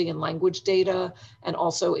 ethnicity, and language data, and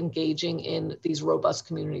also engaging in these robust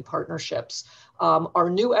community partnerships. Our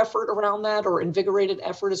new effort around that, or invigorated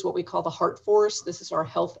effort, is what we call the Heart Force. This is our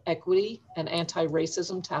Health Equity and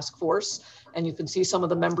Anti-Racism Task Force. And you can see some of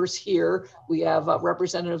the members here. We have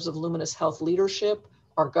representatives of Luminous Health leadership,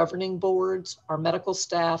 our governing boards, our medical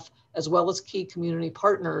staff, as well as key community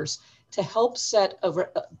partners, to help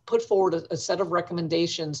put forward a set of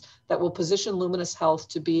recommendations that will position Luminous Health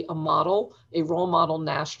to be a model, a role model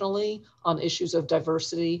nationally on issues of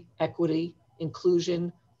diversity, equity,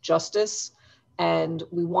 inclusion, justice. And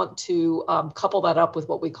we want to couple that up with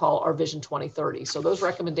what we call our Vision 2030. So those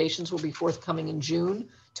recommendations will be forthcoming in June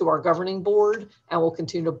to our governing board, and will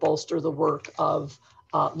continue to bolster the work of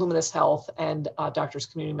Luminous Health and Doctors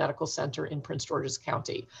Community Medical Center in Prince George's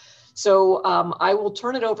County. So I will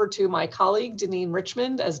turn it over to my colleague, Deneen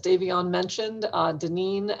Richmond. As Davion mentioned,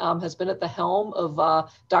 Deneen has been at the helm of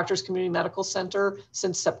Doctors Community Medical Center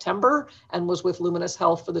since September, and was with Luminous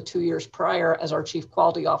Health for the 2 years prior as our Chief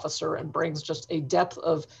Quality Officer, and brings just a depth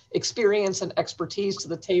of experience and expertise to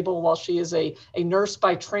the table. While she is a nurse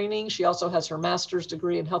by training, she also has her master's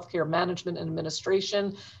degree in healthcare management and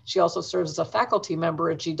administration. She also serves as a faculty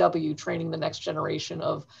member at GW, training the next generation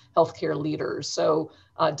of healthcare leaders. So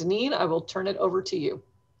Deneen, I will turn it over to you.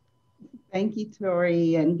 Thank you,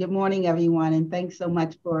 Tori, and good morning, everyone. And thanks so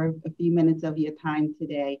much for a few minutes of your time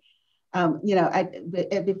today.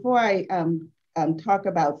 Before I talk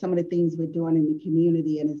about some of the things we're doing in the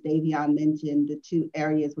community, and as Davion mentioned, the 2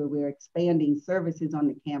 areas where we're expanding services on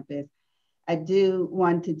the campus, I do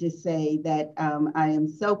want to just say that I am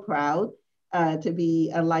so proud to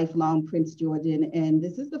be a lifelong Prince Georgian. And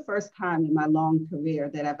this is the first time in my long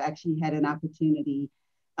career that I've actually had an opportunity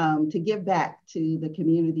to give back to the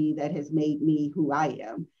community that has made me who I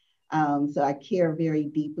am. So I care very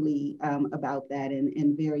deeply about that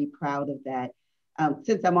and very proud of that.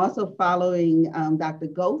 Since I'm also following Dr.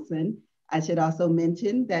 Golson, I should also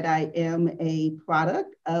mention that I am a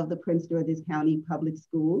product of the Prince George's County Public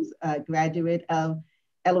Schools, a graduate of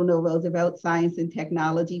Eleanor Roosevelt Science and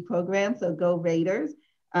Technology program, so go Raiders.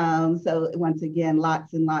 So once again,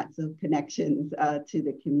 lots and lots of connections to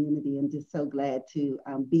the community, and just so glad to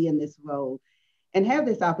be in this role and have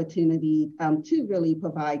this opportunity to really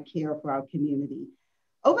provide care for our community.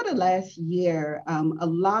 Over the last year, a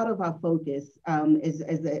lot of our focus,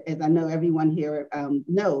 as I know everyone here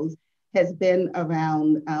knows, has been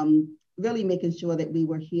around really making sure that we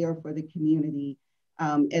were here for the community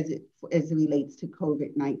as it relates to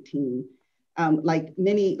COVID-19.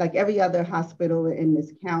 Like every other hospital in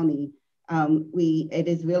this county, it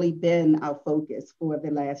has really been our focus for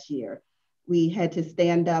the last year. We had to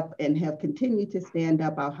stand up and have continued to stand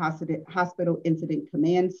up our hospital incident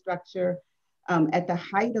command structure. At the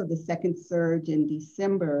height of the second surge in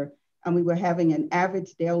December, we were having an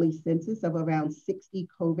average daily census of around 60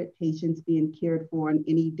 COVID patients being cared for on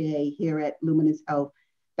any day here at Luminous Health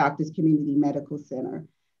Doctors Community Medical Center.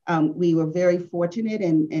 We were very fortunate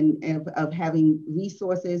of having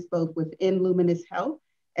resources both within Luminous Health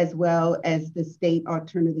as well as the state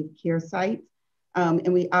alternative care sites.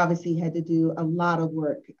 And we obviously had to do a lot of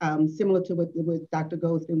work, similar to what Dr.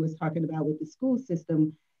 Goldston was talking about with the school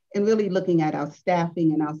system, and really looking at our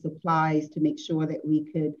staffing and our supplies to make sure that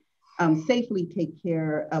we could safely take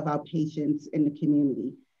care of our patients in the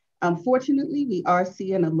community. Fortunately, we are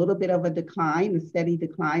seeing a little bit of a decline, a steady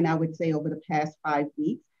decline, I would say, over the past 5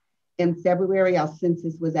 weeks. In February, our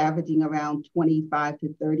census was averaging around 25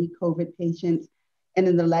 to 30 COVID patients. And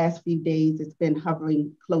in the last few days, it's been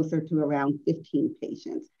hovering closer to around 15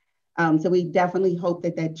 patients. So we definitely hope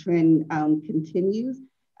that that trend continues.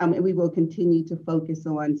 And we will continue to focus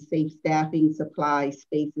on safe staffing, supply,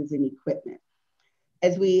 spaces, and equipment.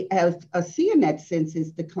 As we have seeing that census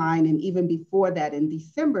decline, and even before that in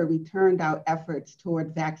December, we turned our efforts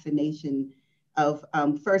toward vaccination of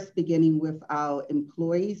first beginning with our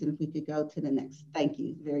employees. And if we could go to the next, thank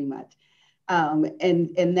you very much. And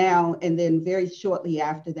then very shortly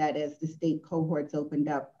after that, as the state cohorts opened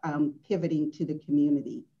up, pivoting to the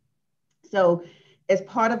community. So as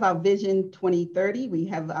part of our Vision 2030, we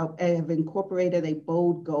have incorporated a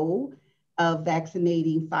bold goal of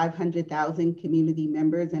vaccinating 500,000 community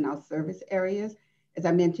members in our service areas. As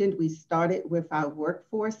I mentioned, we started with our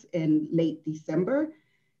workforce in late December.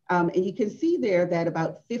 And you can see there that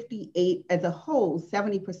about 58, as a whole,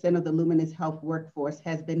 70% of the Luminous Health workforce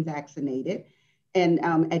has been vaccinated. And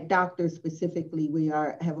at doctors specifically, we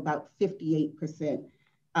have about 58%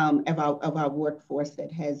 of our workforce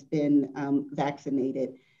that has been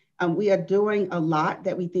vaccinated. We are doing a lot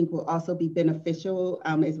that we think will also be beneficial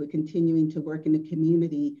as we're continuing to work in the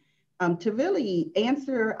community to really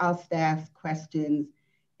answer our staff's questions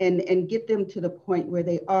and get them to the point where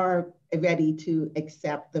they are ready to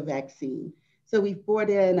accept the vaccine. So we've brought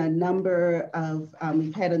in a number of,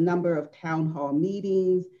 we've had a number of town hall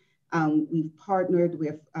meetings. We've partnered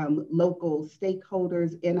with local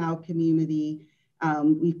stakeholders in our community.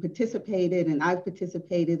 We've participated, and I've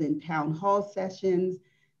participated in town hall sessions.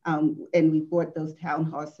 And we brought those town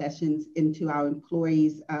hall sessions into our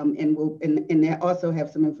employees, and they also have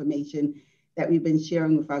some information that we've been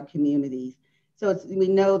sharing with our communities. So we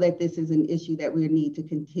know that this is an issue that we need to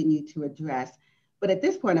continue to address. But at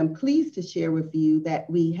this point, I'm pleased to share with you that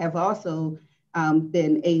we have also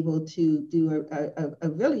been able to do a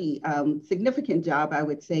really significant job, I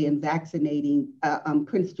would say, in vaccinating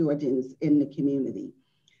Prince Georgians in the community.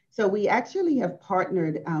 So we actually have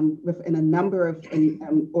partnered in a number of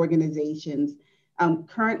organizations.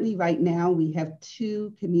 Currently, right now, we have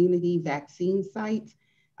 2 community vaccine sites.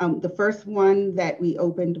 The first one that we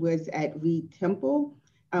opened was at Reed Temple.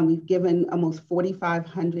 We've given almost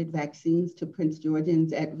 4,500 vaccines to Prince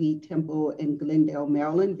Georgians at Reed Temple in Glendale,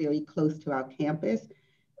 Maryland, very close to our campus.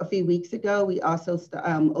 A few weeks ago, we also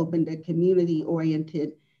opened a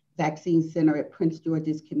community-oriented vaccine center at Prince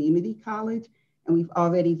George's Community College. And we've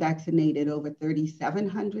already vaccinated over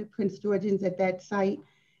 3,700 Prince Georgians at that site.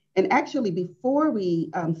 And actually, before we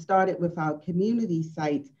started with our community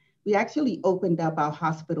sites, we actually opened up our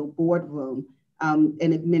hospital boardroom and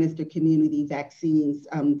administered community vaccines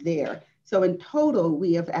there. So in total,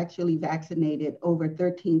 we have actually vaccinated over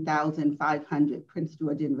 13,500 Prince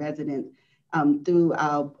Georgian residents through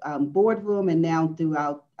our boardroom and now through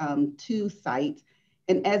our 2 sites.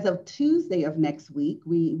 And as of Tuesday of next week,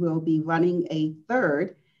 we will be running a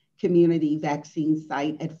 3rd community vaccine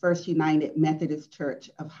site at First United Methodist Church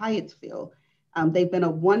of Hyattsville. They've been a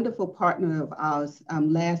wonderful partner of ours.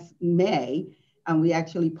 Last May, we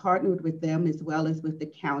actually partnered with them as well as with the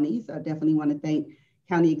counties. I definitely want to thank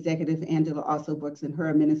County Executive Angela Also Brooks and her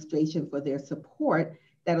administration for their support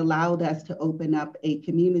that allowed us to open up a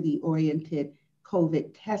community-oriented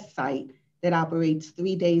COVID test site that operates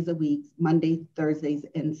 3 days a week, Mondays, Thursdays,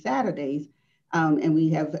 and Saturdays. And we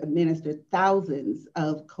have administered thousands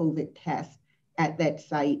of COVID tests at that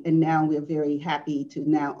site. And now we're very happy to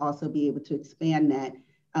now also be able to expand that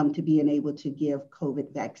to being able to give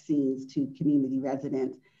COVID vaccines to community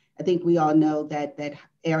residents. I think we all know that that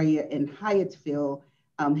area in Hyattsville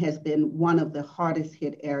has been one of the hardest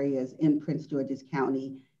hit areas in Prince George's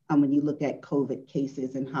County when you look at COVID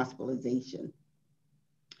cases and hospitalization.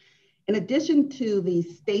 In addition to the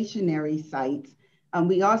stationary sites,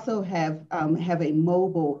 we also have a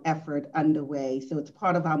mobile effort underway. So it's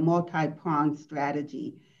part of our multi-pronged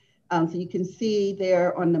strategy. So you can see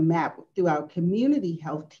there on the map through our community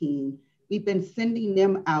health team, we've been sending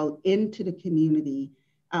them out into the community.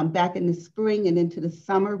 Back in the spring and into the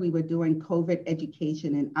summer, we were doing COVID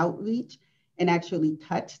education and outreach and actually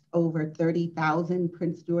touched over 30,000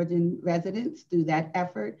 Prince Georgian residents through that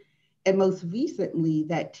effort. And most recently,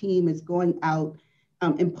 that team is going out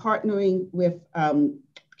and partnering with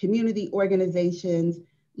community organizations,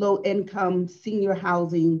 low income, senior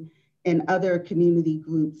housing, and other community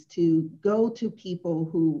groups to go to people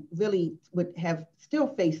who really would have still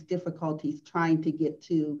faced difficulties trying to get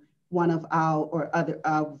to one of our or other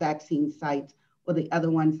vaccine sites or the other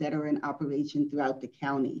ones that are in operation throughout the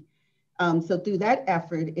county. So through that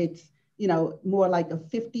effort, it's more like a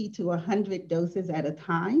 50 to 100 doses at a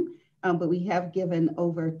time, but we have given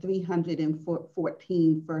over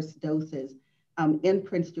 314 first doses in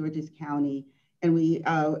Prince George's County. And we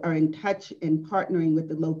are in touch and partnering with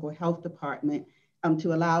the local health department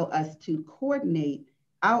to allow us to coordinate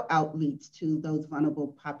our outreach to those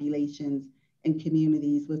vulnerable populations and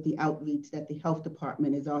communities with the outreach that the health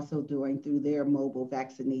department is also doing through their mobile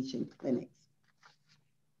vaccination clinics.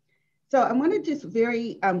 So I want to just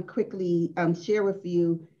very quickly share with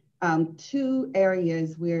you 2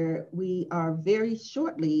 areas where we are very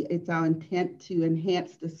shortly, it's our intent to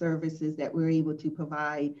enhance the services that we're able to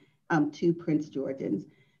provide to Prince Georgians.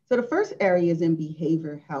 So the first area is in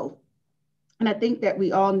behavioral health. And I think that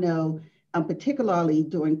we all know, particularly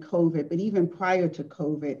during COVID, but even prior to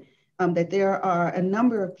COVID, that there are a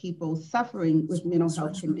number of people suffering with mental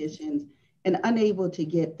health conditions and unable to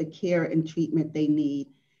get the care and treatment they need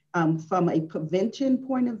from a prevention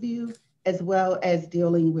point of view, as well as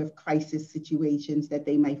dealing with crisis situations that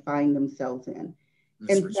they may find themselves in.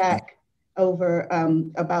 In fact, over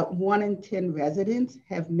about 1 in 10 residents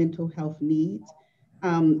have mental health needs.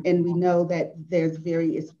 And we know that there's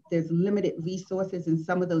limited resources, and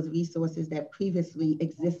some of those resources that previously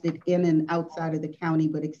existed in and outside of the county,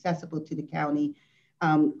 but accessible to the county,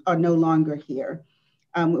 are no longer here.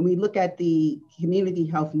 When we look at the community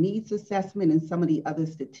health needs assessment and some of the other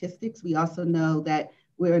statistics, we also know that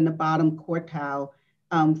we're in the bottom quartile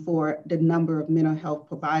for the number of mental health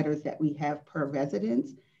providers that we have per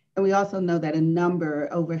residence. And we also know that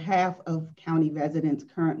over half of county residents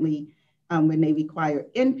currently, when they require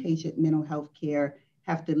inpatient mental health care,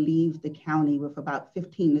 have to leave the county, with about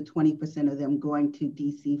 15 to 20% of them going to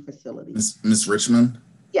DC facilities. Ms. Richmond?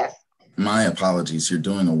 Yes. My apologies. You're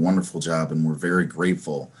doing a wonderful job and we're very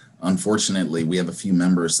grateful. Unfortunately, we have a few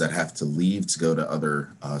members that have to leave to go to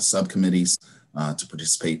other subcommittees to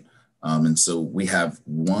participate. And so we have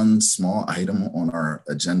one small item on our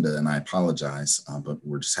agenda, and I apologize, but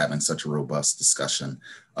we're just having such a robust discussion.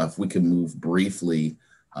 If we could move briefly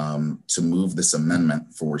to move this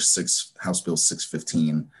amendment for House Bill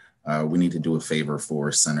 615, we need to do a favor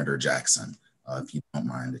for Senator Jackson. If you don't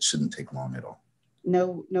mind, it shouldn't take long at all.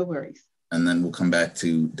 No worries. And then we'll come back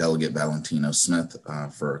to Delegate Valentino Smith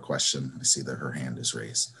for a question. I see that her hand is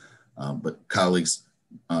raised. But colleagues,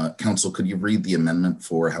 Council, could you read the amendment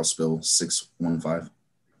for House Bill 615?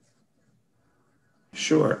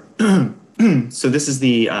 Sure. So this is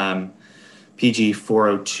the PG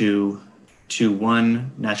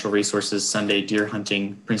 40221, Natural Resources Sunday Deer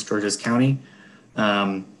Hunting, Prince George's County.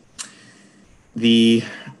 The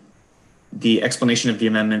explanation of the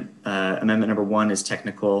amendment, amendment number 1 is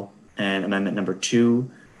technical, and amendment number 2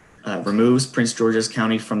 removes Prince George's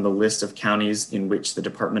County from the list of counties in which the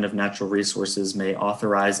Department of Natural Resources may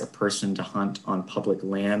authorize a person to hunt on public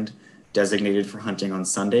land designated for hunting on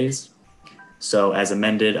Sundays. So as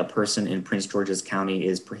amended, a person in Prince George's County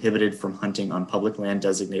is prohibited from hunting on public land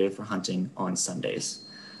designated for hunting on Sundays,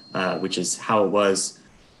 which is how it was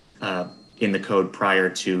in the code prior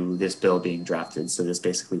to this bill being drafted. So this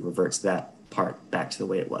basically reverts that part back to the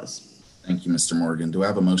way it was. Thank you, Mr. Morgan. Do I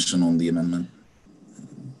have a motion on the amendment?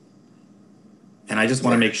 And I just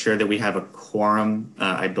want to make sure that we have a quorum.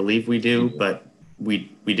 I believe we do, but we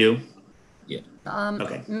do? Yeah.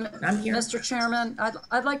 Okay. I'm here. Mr. Chairman,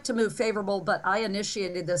 I'd like to move favorable, but I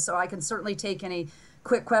initiated this, so I can certainly take any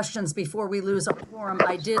quick questions before we lose our quorum.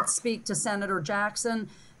 I did speak to Senator Jackson,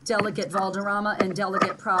 Delegate Valderrama, and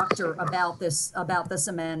Delegate Proctor about this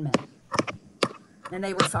amendment, and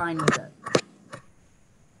they were fine with it.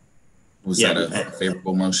 Was that a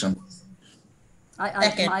favorable motion?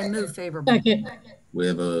 I move favorable. Second. We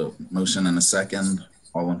have a motion and a second.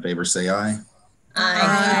 All in favor, say aye.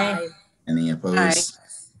 Aye. Any opposed?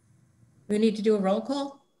 We need to do a roll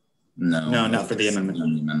call? No. No, not for the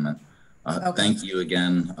amendment. Okay. Thank you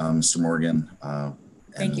again, Mr. Morgan.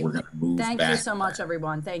 Thank you. We're going to move back. Thank you so much,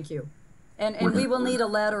 everyone. Thank you. And we will need a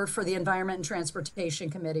letter for the Environment and Transportation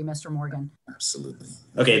Committee, Mr. Morgan. Absolutely.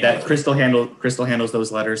 Okay, that Crystal handles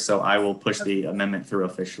those letters, so I will push the amendment through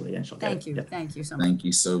officially, and she'll get Thank you. Yep. Thank you so much. Thank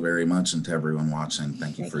you so very much, and to everyone watching,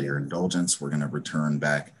 thank you for your indulgence. We're going to return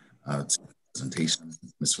back to the presentation.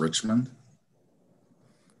 Ms. Richmond.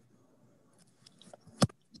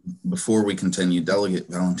 Before we continue, Delegate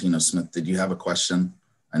Valentino Smith, did you have a question?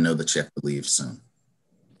 I know that you have to leave soon.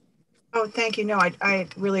 Oh, thank you. No, I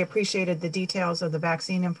really appreciated the details of the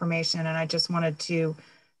vaccine information, and I just wanted to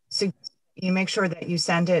you make sure that you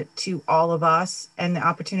send it to all of us and the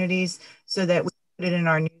opportunities so that we put it in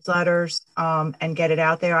our newsletters and get it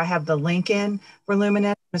out there. I have the link in for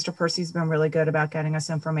Luminous. Mr. Percy's been really good about getting us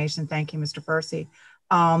information. Thank you, Mr. Percy.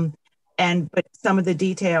 But some of the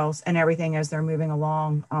details and everything as they're moving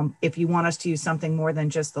along, if you want us to use something more than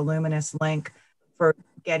just the Luminous link for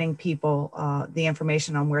getting people the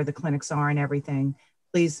information on where the clinics are and everything,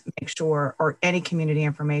 please make sure, or any community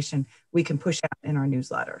information we can push out in our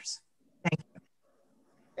newsletters. Thank you.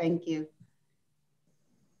 Thank you.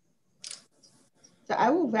 So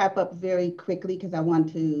I will wrap up very quickly because I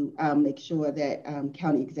want to make sure that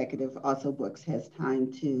County Executive also Brooks has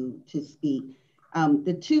time to speak.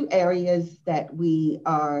 The two areas that we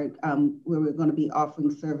are, where we're going to be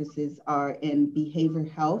offering services are in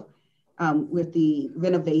behavioral health, with the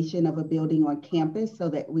renovation of a building on campus so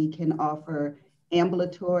that we can offer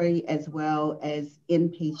ambulatory as well as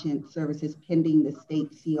inpatient services pending the state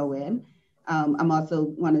CON. I'm also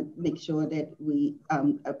want to make sure that we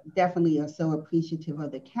definitely are so appreciative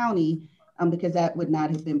of the county because that would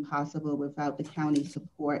not have been possible without the county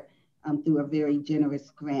support through a very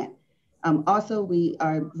generous grant. Also, we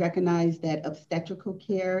are recognized that obstetrical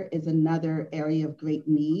care is another area of great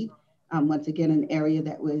need. Once again, an area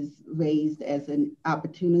that was raised as an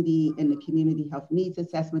opportunity in the community health needs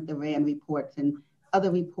assessment, the RAND reports and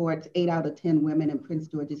other reports. 8 out of 10 women in Prince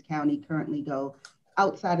George's County currently go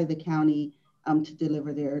outside of the county to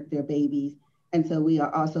deliver their babies. And so we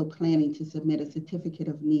are also planning to submit a certificate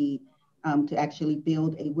of need to actually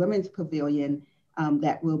build a women's pavilion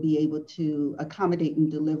that will be able to accommodate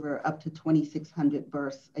and deliver up to 2,600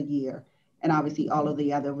 births a year. And obviously all of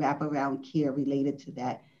the other wraparound care related to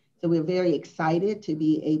that. So we're very excited to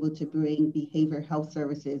be able to bring behavioral health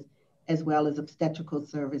services as well as obstetrical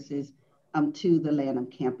services to the Lanham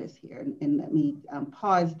campus here. And let me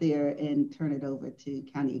pause there and turn it over to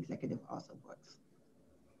County Executive also Brooks.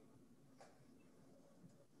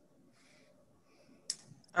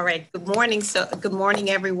 All right, good morning. So good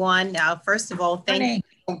morning, everyone. First of all, thank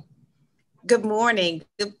you. Good morning.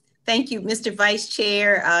 Thank you, Mr. Vice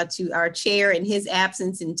Chair, to our chair in his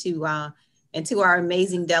absence, and to our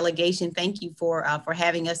amazing delegation. Thank you for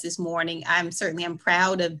having us this morning. I'm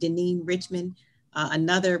proud of Deneen Richmond,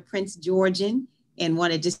 another Prince Georgian, and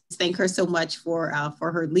want to just thank her so much for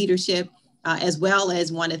her leadership, as well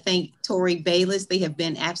as want to thank Tori Bayless. They have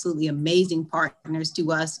been absolutely amazing partners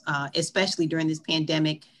to us, especially during this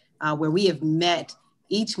pandemic, where we have met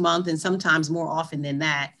each month and sometimes more often than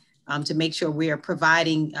that to make sure we are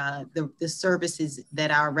providing the services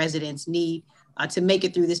that our residents need to make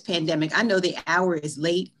it through this pandemic. I know the hour is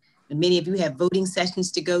late and many of you have voting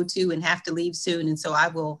sessions to go to and have to leave soon. And so I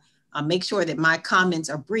will make sure that my comments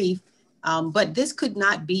are brief, but this could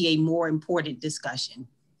not be a more important discussion.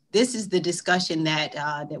 This is the discussion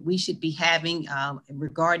that we should be having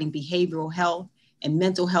regarding behavioral health and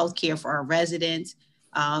mental health care for our residents.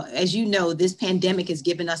 As you know, this pandemic has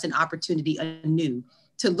given us an opportunity anew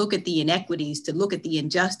to look at the inequities, to look at the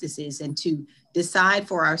injustices, and to decide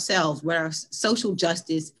for ourselves what our social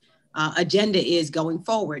justice agenda is going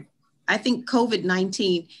forward. I think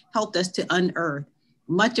COVID-19 helped us to unearth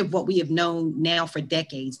much of what we have known now for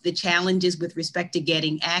decades, the challenges with respect to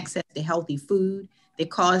getting access to healthy food, that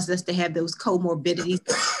caused us to have those comorbidities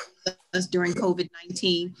during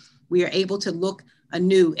COVID-19. We are able to look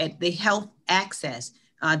anew at the health access,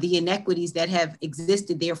 the inequities that have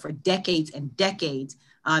existed there for decades and decades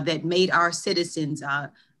that made our citizens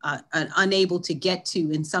unable to get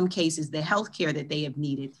to, in some cases, the health care that they have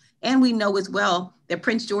needed. And we know as well that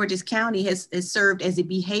Prince George's County has served as a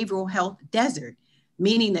behavioral health desert,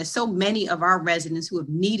 meaning that so many of our residents who have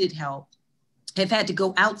needed help have had to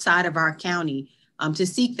go outside of our county to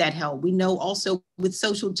seek that help. We know also with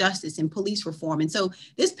social justice and police reform. And so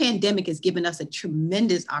this pandemic has given us a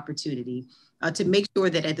tremendous opportunity to make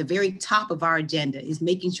sure that at the very top of our agenda is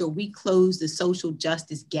making sure we close the social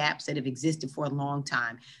justice gaps that have existed for a long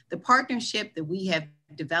time. The partnership that we have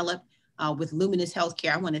developed with Luminous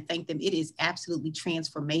Healthcare, I want to thank them. It is absolutely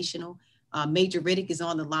transformational. Major Riddick is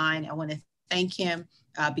on the line. I want to thank him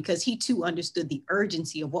because he too understood the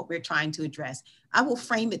urgency of what we're trying to address. I will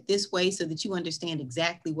frame it this way so that you understand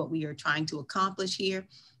exactly what we are trying to accomplish here.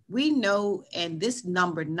 We know, and this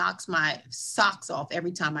number knocks my socks off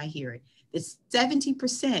every time I hear it, that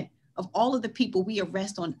 70% of all of the people we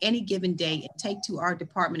arrest on any given day and take to our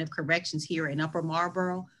Department of Corrections here in Upper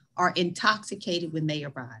Marlboro are intoxicated when they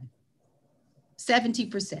arrive.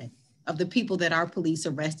 70% of the people that our police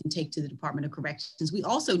arrest and take to the Department of Corrections. We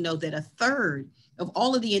also know that a third of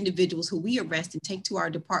all of the individuals who we arrest and take to our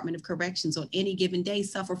Department of Corrections on any given day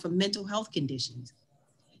suffer from mental health conditions.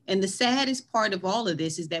 And the saddest part of all of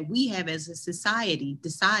this is that we have as a society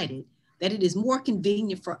decided that it is more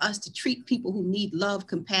convenient for us to treat people who need love,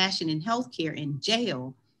 compassion, and healthcare in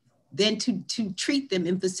jail than to treat them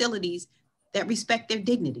in facilities that respect their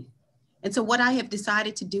dignity. And so what I have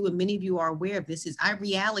decided to do, and many of you are aware of this, is I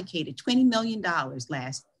reallocated $20 million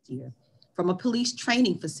last year from a police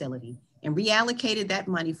training facility and reallocated that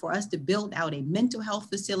money for us to build out a mental health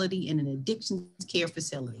facility and an addictions care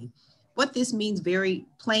facility. What this means very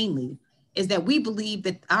plainly is that we believe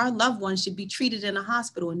that our loved ones should be treated in a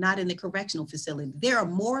hospital and not in the correctional facility. There are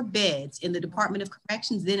more beds in the Department of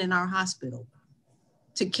Corrections than in our hospital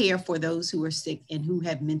to care for those who are sick and who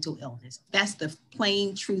have mental illness. That's the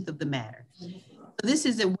plain truth of the matter. This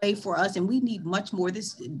is a way for us, and we need much more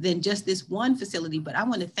than just this one facility, but I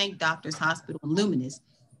want to thank Doctors Hospital and Luminous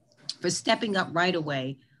for stepping up right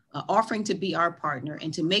away, offering to be our partner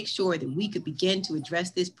and to make sure that we could begin to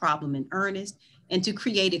address this problem in earnest and to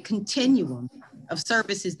create a continuum of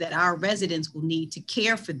services that our residents will need to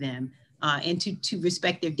care for them and to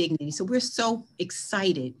respect their dignity. So we're so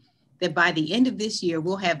excited that by the end of this year,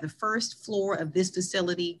 we'll have the first floor of this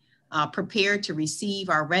facility prepared to receive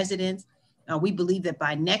our residents. We believe that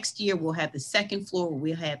by next year, we'll have the second floor where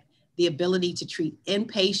we'll have the ability to treat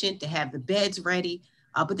inpatient, to have the beds ready.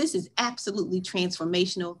 But this is absolutely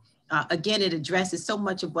transformational. Again, it addresses so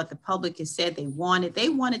much of what the public has said they wanted. They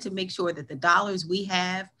wanted to make sure that the dollars we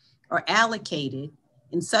have are allocated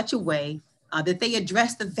in such a way that they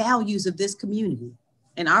address the values of this community.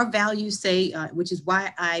 And our values say, which is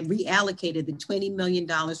why I reallocated the $20 million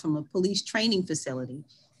from a police training facility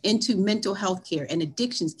into mental health care and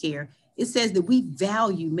addictions care. It says that we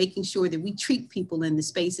value making sure that we treat people in the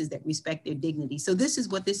spaces that respect their dignity. So this is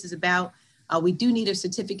what this is about. We do need a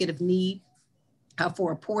certificate of need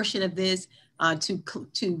for a portion of this to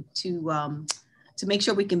make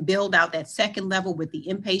sure we can build out that second level with the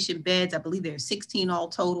inpatient beds. I believe there are 16 all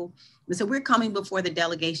total. And so we're coming before the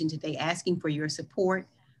delegation today asking for your support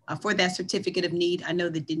for that certificate of need. I know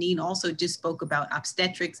that Deneen also just spoke about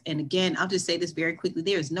obstetrics. And again, I'll just say this very quickly.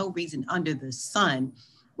 There is no reason under the sun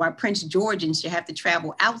why Prince Georgians should have to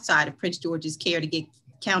travel outside of Prince George's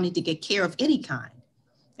County to get care of any kind.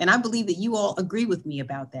 And I believe that you all agree with me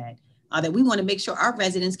about that. That we want to make sure our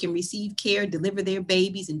residents can receive care, deliver their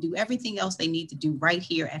babies, and do everything else they need to do right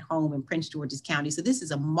here at home in Prince George's County. So this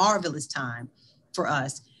is a marvelous time for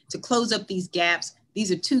us to close up these gaps.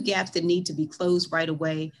 These are two gaps that need to be closed right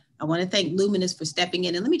away. I want to thank Luminous for stepping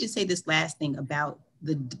in. And let me just say this last thing about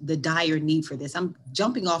the dire need for this. I'm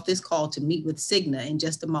jumping off this call to meet with Cigna in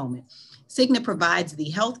just a moment. Cigna provides the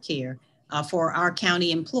health care for our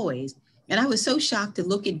county employees. And I was so shocked to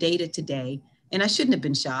look at data today, and I shouldn't have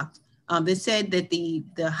been shocked, that said that the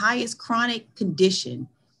highest chronic condition,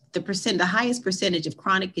 the highest percentage of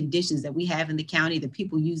chronic conditions that we have in the county that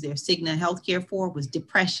people use their Cigna healthcare for was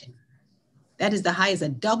depression. That is the highest, a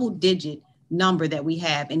double-digit number that we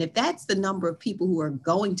have. And if that's the number of people who are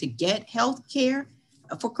going to get healthcare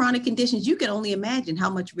for chronic conditions, you can only imagine how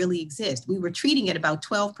much really exists. We were treating at about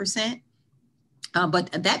 12%,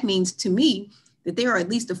 but that means to me that there are at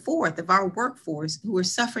least a fourth of our workforce who are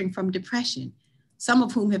suffering from depression, some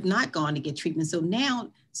of whom have not gone to get treatment.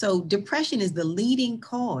 So depression is the leading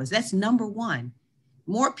cause. That's number one.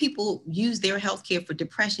 more people use their healthcare for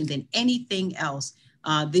depression than anything else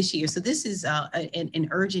this year. So this is an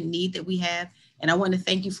urgent need that we have. And I want to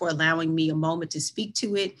thank you for allowing me a moment to speak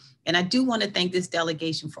to it. And I do want to thank this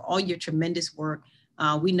delegation for all your tremendous work.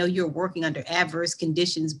 We know you're working under adverse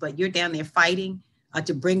conditions, but you're down there fighting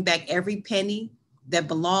to bring back every penny that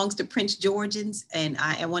belongs to Prince Georgians. And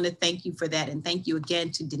I want to thank you for that. And thank you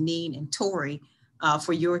again to Deneen and Tori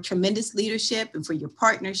for your tremendous leadership and for your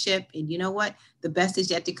partnership. And you know what? The best is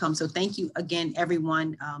yet to come. So thank you again,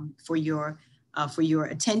 everyone, for your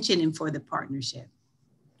attention and for the partnership.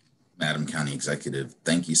 Madam County Executive,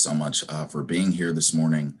 thank you so much for being here this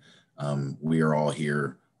morning. We are all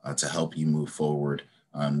here to help you move forward.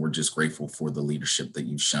 We're just grateful for the leadership that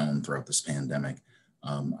you've shown throughout this pandemic.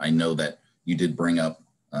 I know that you did bring up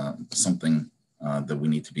something that we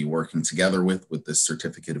need to be working together with this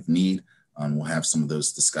certificate of need. We'll have some of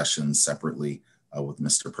those discussions separately with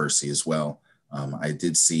Mr. Percy as well. I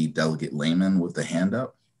did see Delegate Lehman with the hand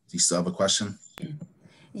up. Do you still have a question?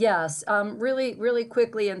 Yes, really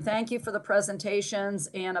quickly, and thank you for the presentations,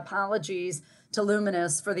 and apologies to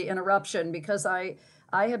Luminous for the interruption, because I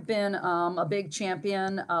have been a big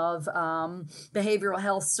champion of behavioral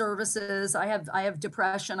health services. I have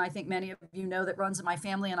depression. I think many of you know that runs in my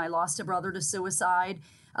family, and I lost a brother to suicide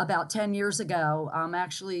about 10 years ago,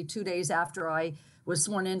 actually 2 days after I was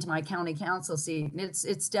sworn into my county council seat. And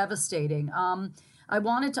it's devastating. I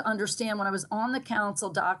wanted to understand, when I was on the council,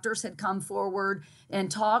 doctors had come forward and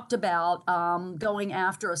talked about going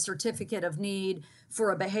after a certificate of need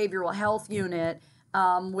for a behavioral health unit,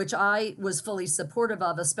 which I was fully supportive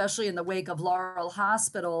of, especially in the wake of Laurel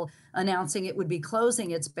Hospital announcing it would be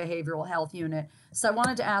closing its behavioral health unit. So I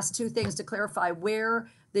wanted to ask two things to clarify: where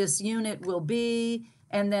this unit will be,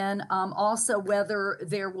 and then also whether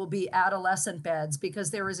there will be adolescent beds,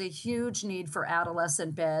 because there is a huge need for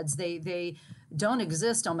adolescent beds. They don't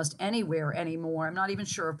exist almost anywhere anymore. I'm not even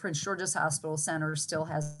sure if Prince George's Hospital Center still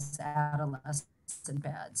has adolescent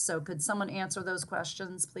beds. So could someone answer those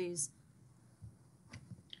questions, please?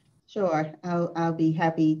 Sure, I'll be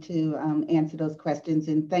happy to answer those questions.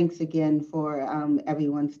 And thanks again for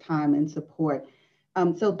everyone's time and support.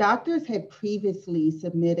 So doctors had previously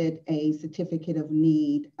submitted a certificate of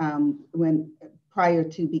need prior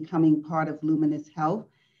to becoming part of Luminous Health.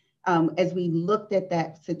 As we looked at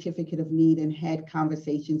that certificate of need and had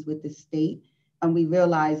conversations with the state, we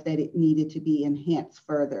realized that it needed to be enhanced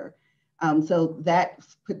further. So that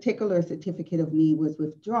particular certificate of need was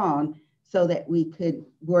withdrawn so that we could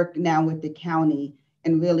work now with the county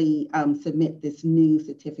and really submit this new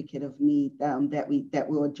certificate of need that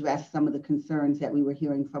will address some of the concerns that we were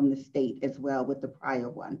hearing from the state as well with the prior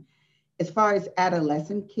one. As far as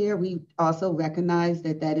adolescent care, we also recognize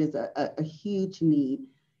that that is a huge need.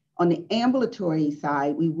 On the ambulatory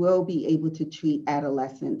side, we will be able to treat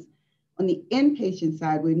adolescents. On the inpatient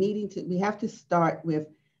side, we have to start with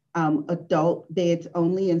adult beds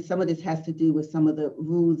only, and some of this has to do with some of the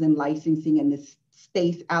rules and licensing and the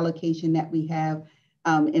space allocation that we have,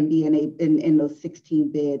 and being in those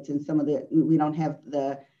 16 beds, and some of we don't have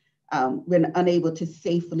we're unable to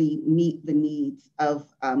safely meet the needs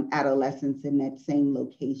of adolescents in that same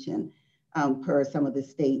location per some of the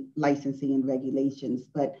state licensing and regulations.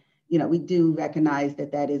 But we do recognize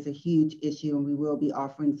that that is a huge issue, and we will be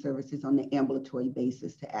offering services on the ambulatory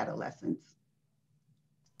basis to adolescents.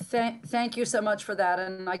 Thank you so much for that.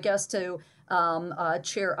 And I guess to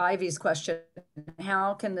Chair Ivey's question,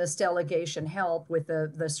 how can this delegation help with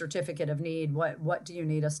the certificate of need? What do you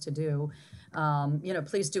need us to do?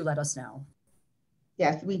 Please do let us know.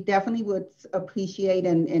 Yes, we definitely would appreciate,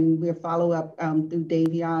 and we'll follow up through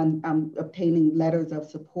Davion, obtaining letters of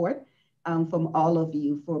support from all of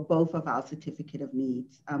you for both of our certificate of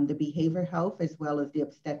needs, the behavioral health as well as the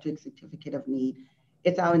obstetric certificate of need.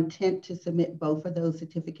 It's our intent to submit both of those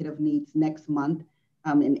certificate of needs next month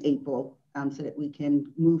in April, so that we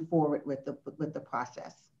can move forward with the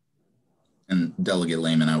process. And Delegate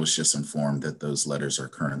Lehman, I was just informed that those letters are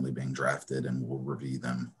currently being drafted, and we'll review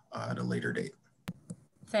them at a later date.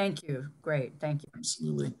 Thank you. Great. Thank you.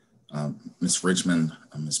 Absolutely. Ms. Richmond,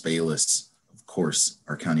 Ms. Bayless, of course,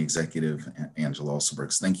 our County Executive, Angela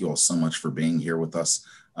Alsobrooks. Thank you all so much for being here with us.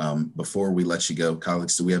 Before we let you go,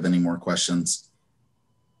 colleagues, do we have any more questions?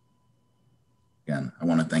 Again, I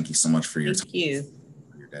want to thank you so much for your time,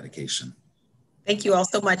 for your dedication. Thank you all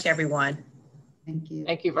so much, everyone. Thank you.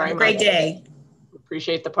 Thank you very much. Have a great day.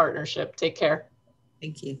 Appreciate the partnership. Take care.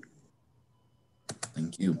 Thank you.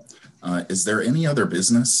 Thank you. Is there any other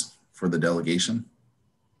business for the delegation?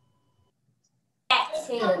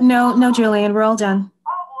 No, Julian, we're all done.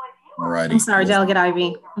 All righty. I'm sorry, Delegate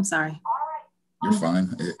Ivey. I'm sorry. You're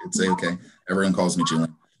fine. It's okay. Everyone calls me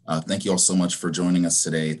Julian. Thank you all so much for joining us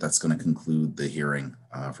today. That's going to conclude the hearing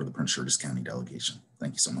for the Prince George's County delegation.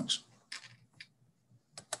 Thank you so much.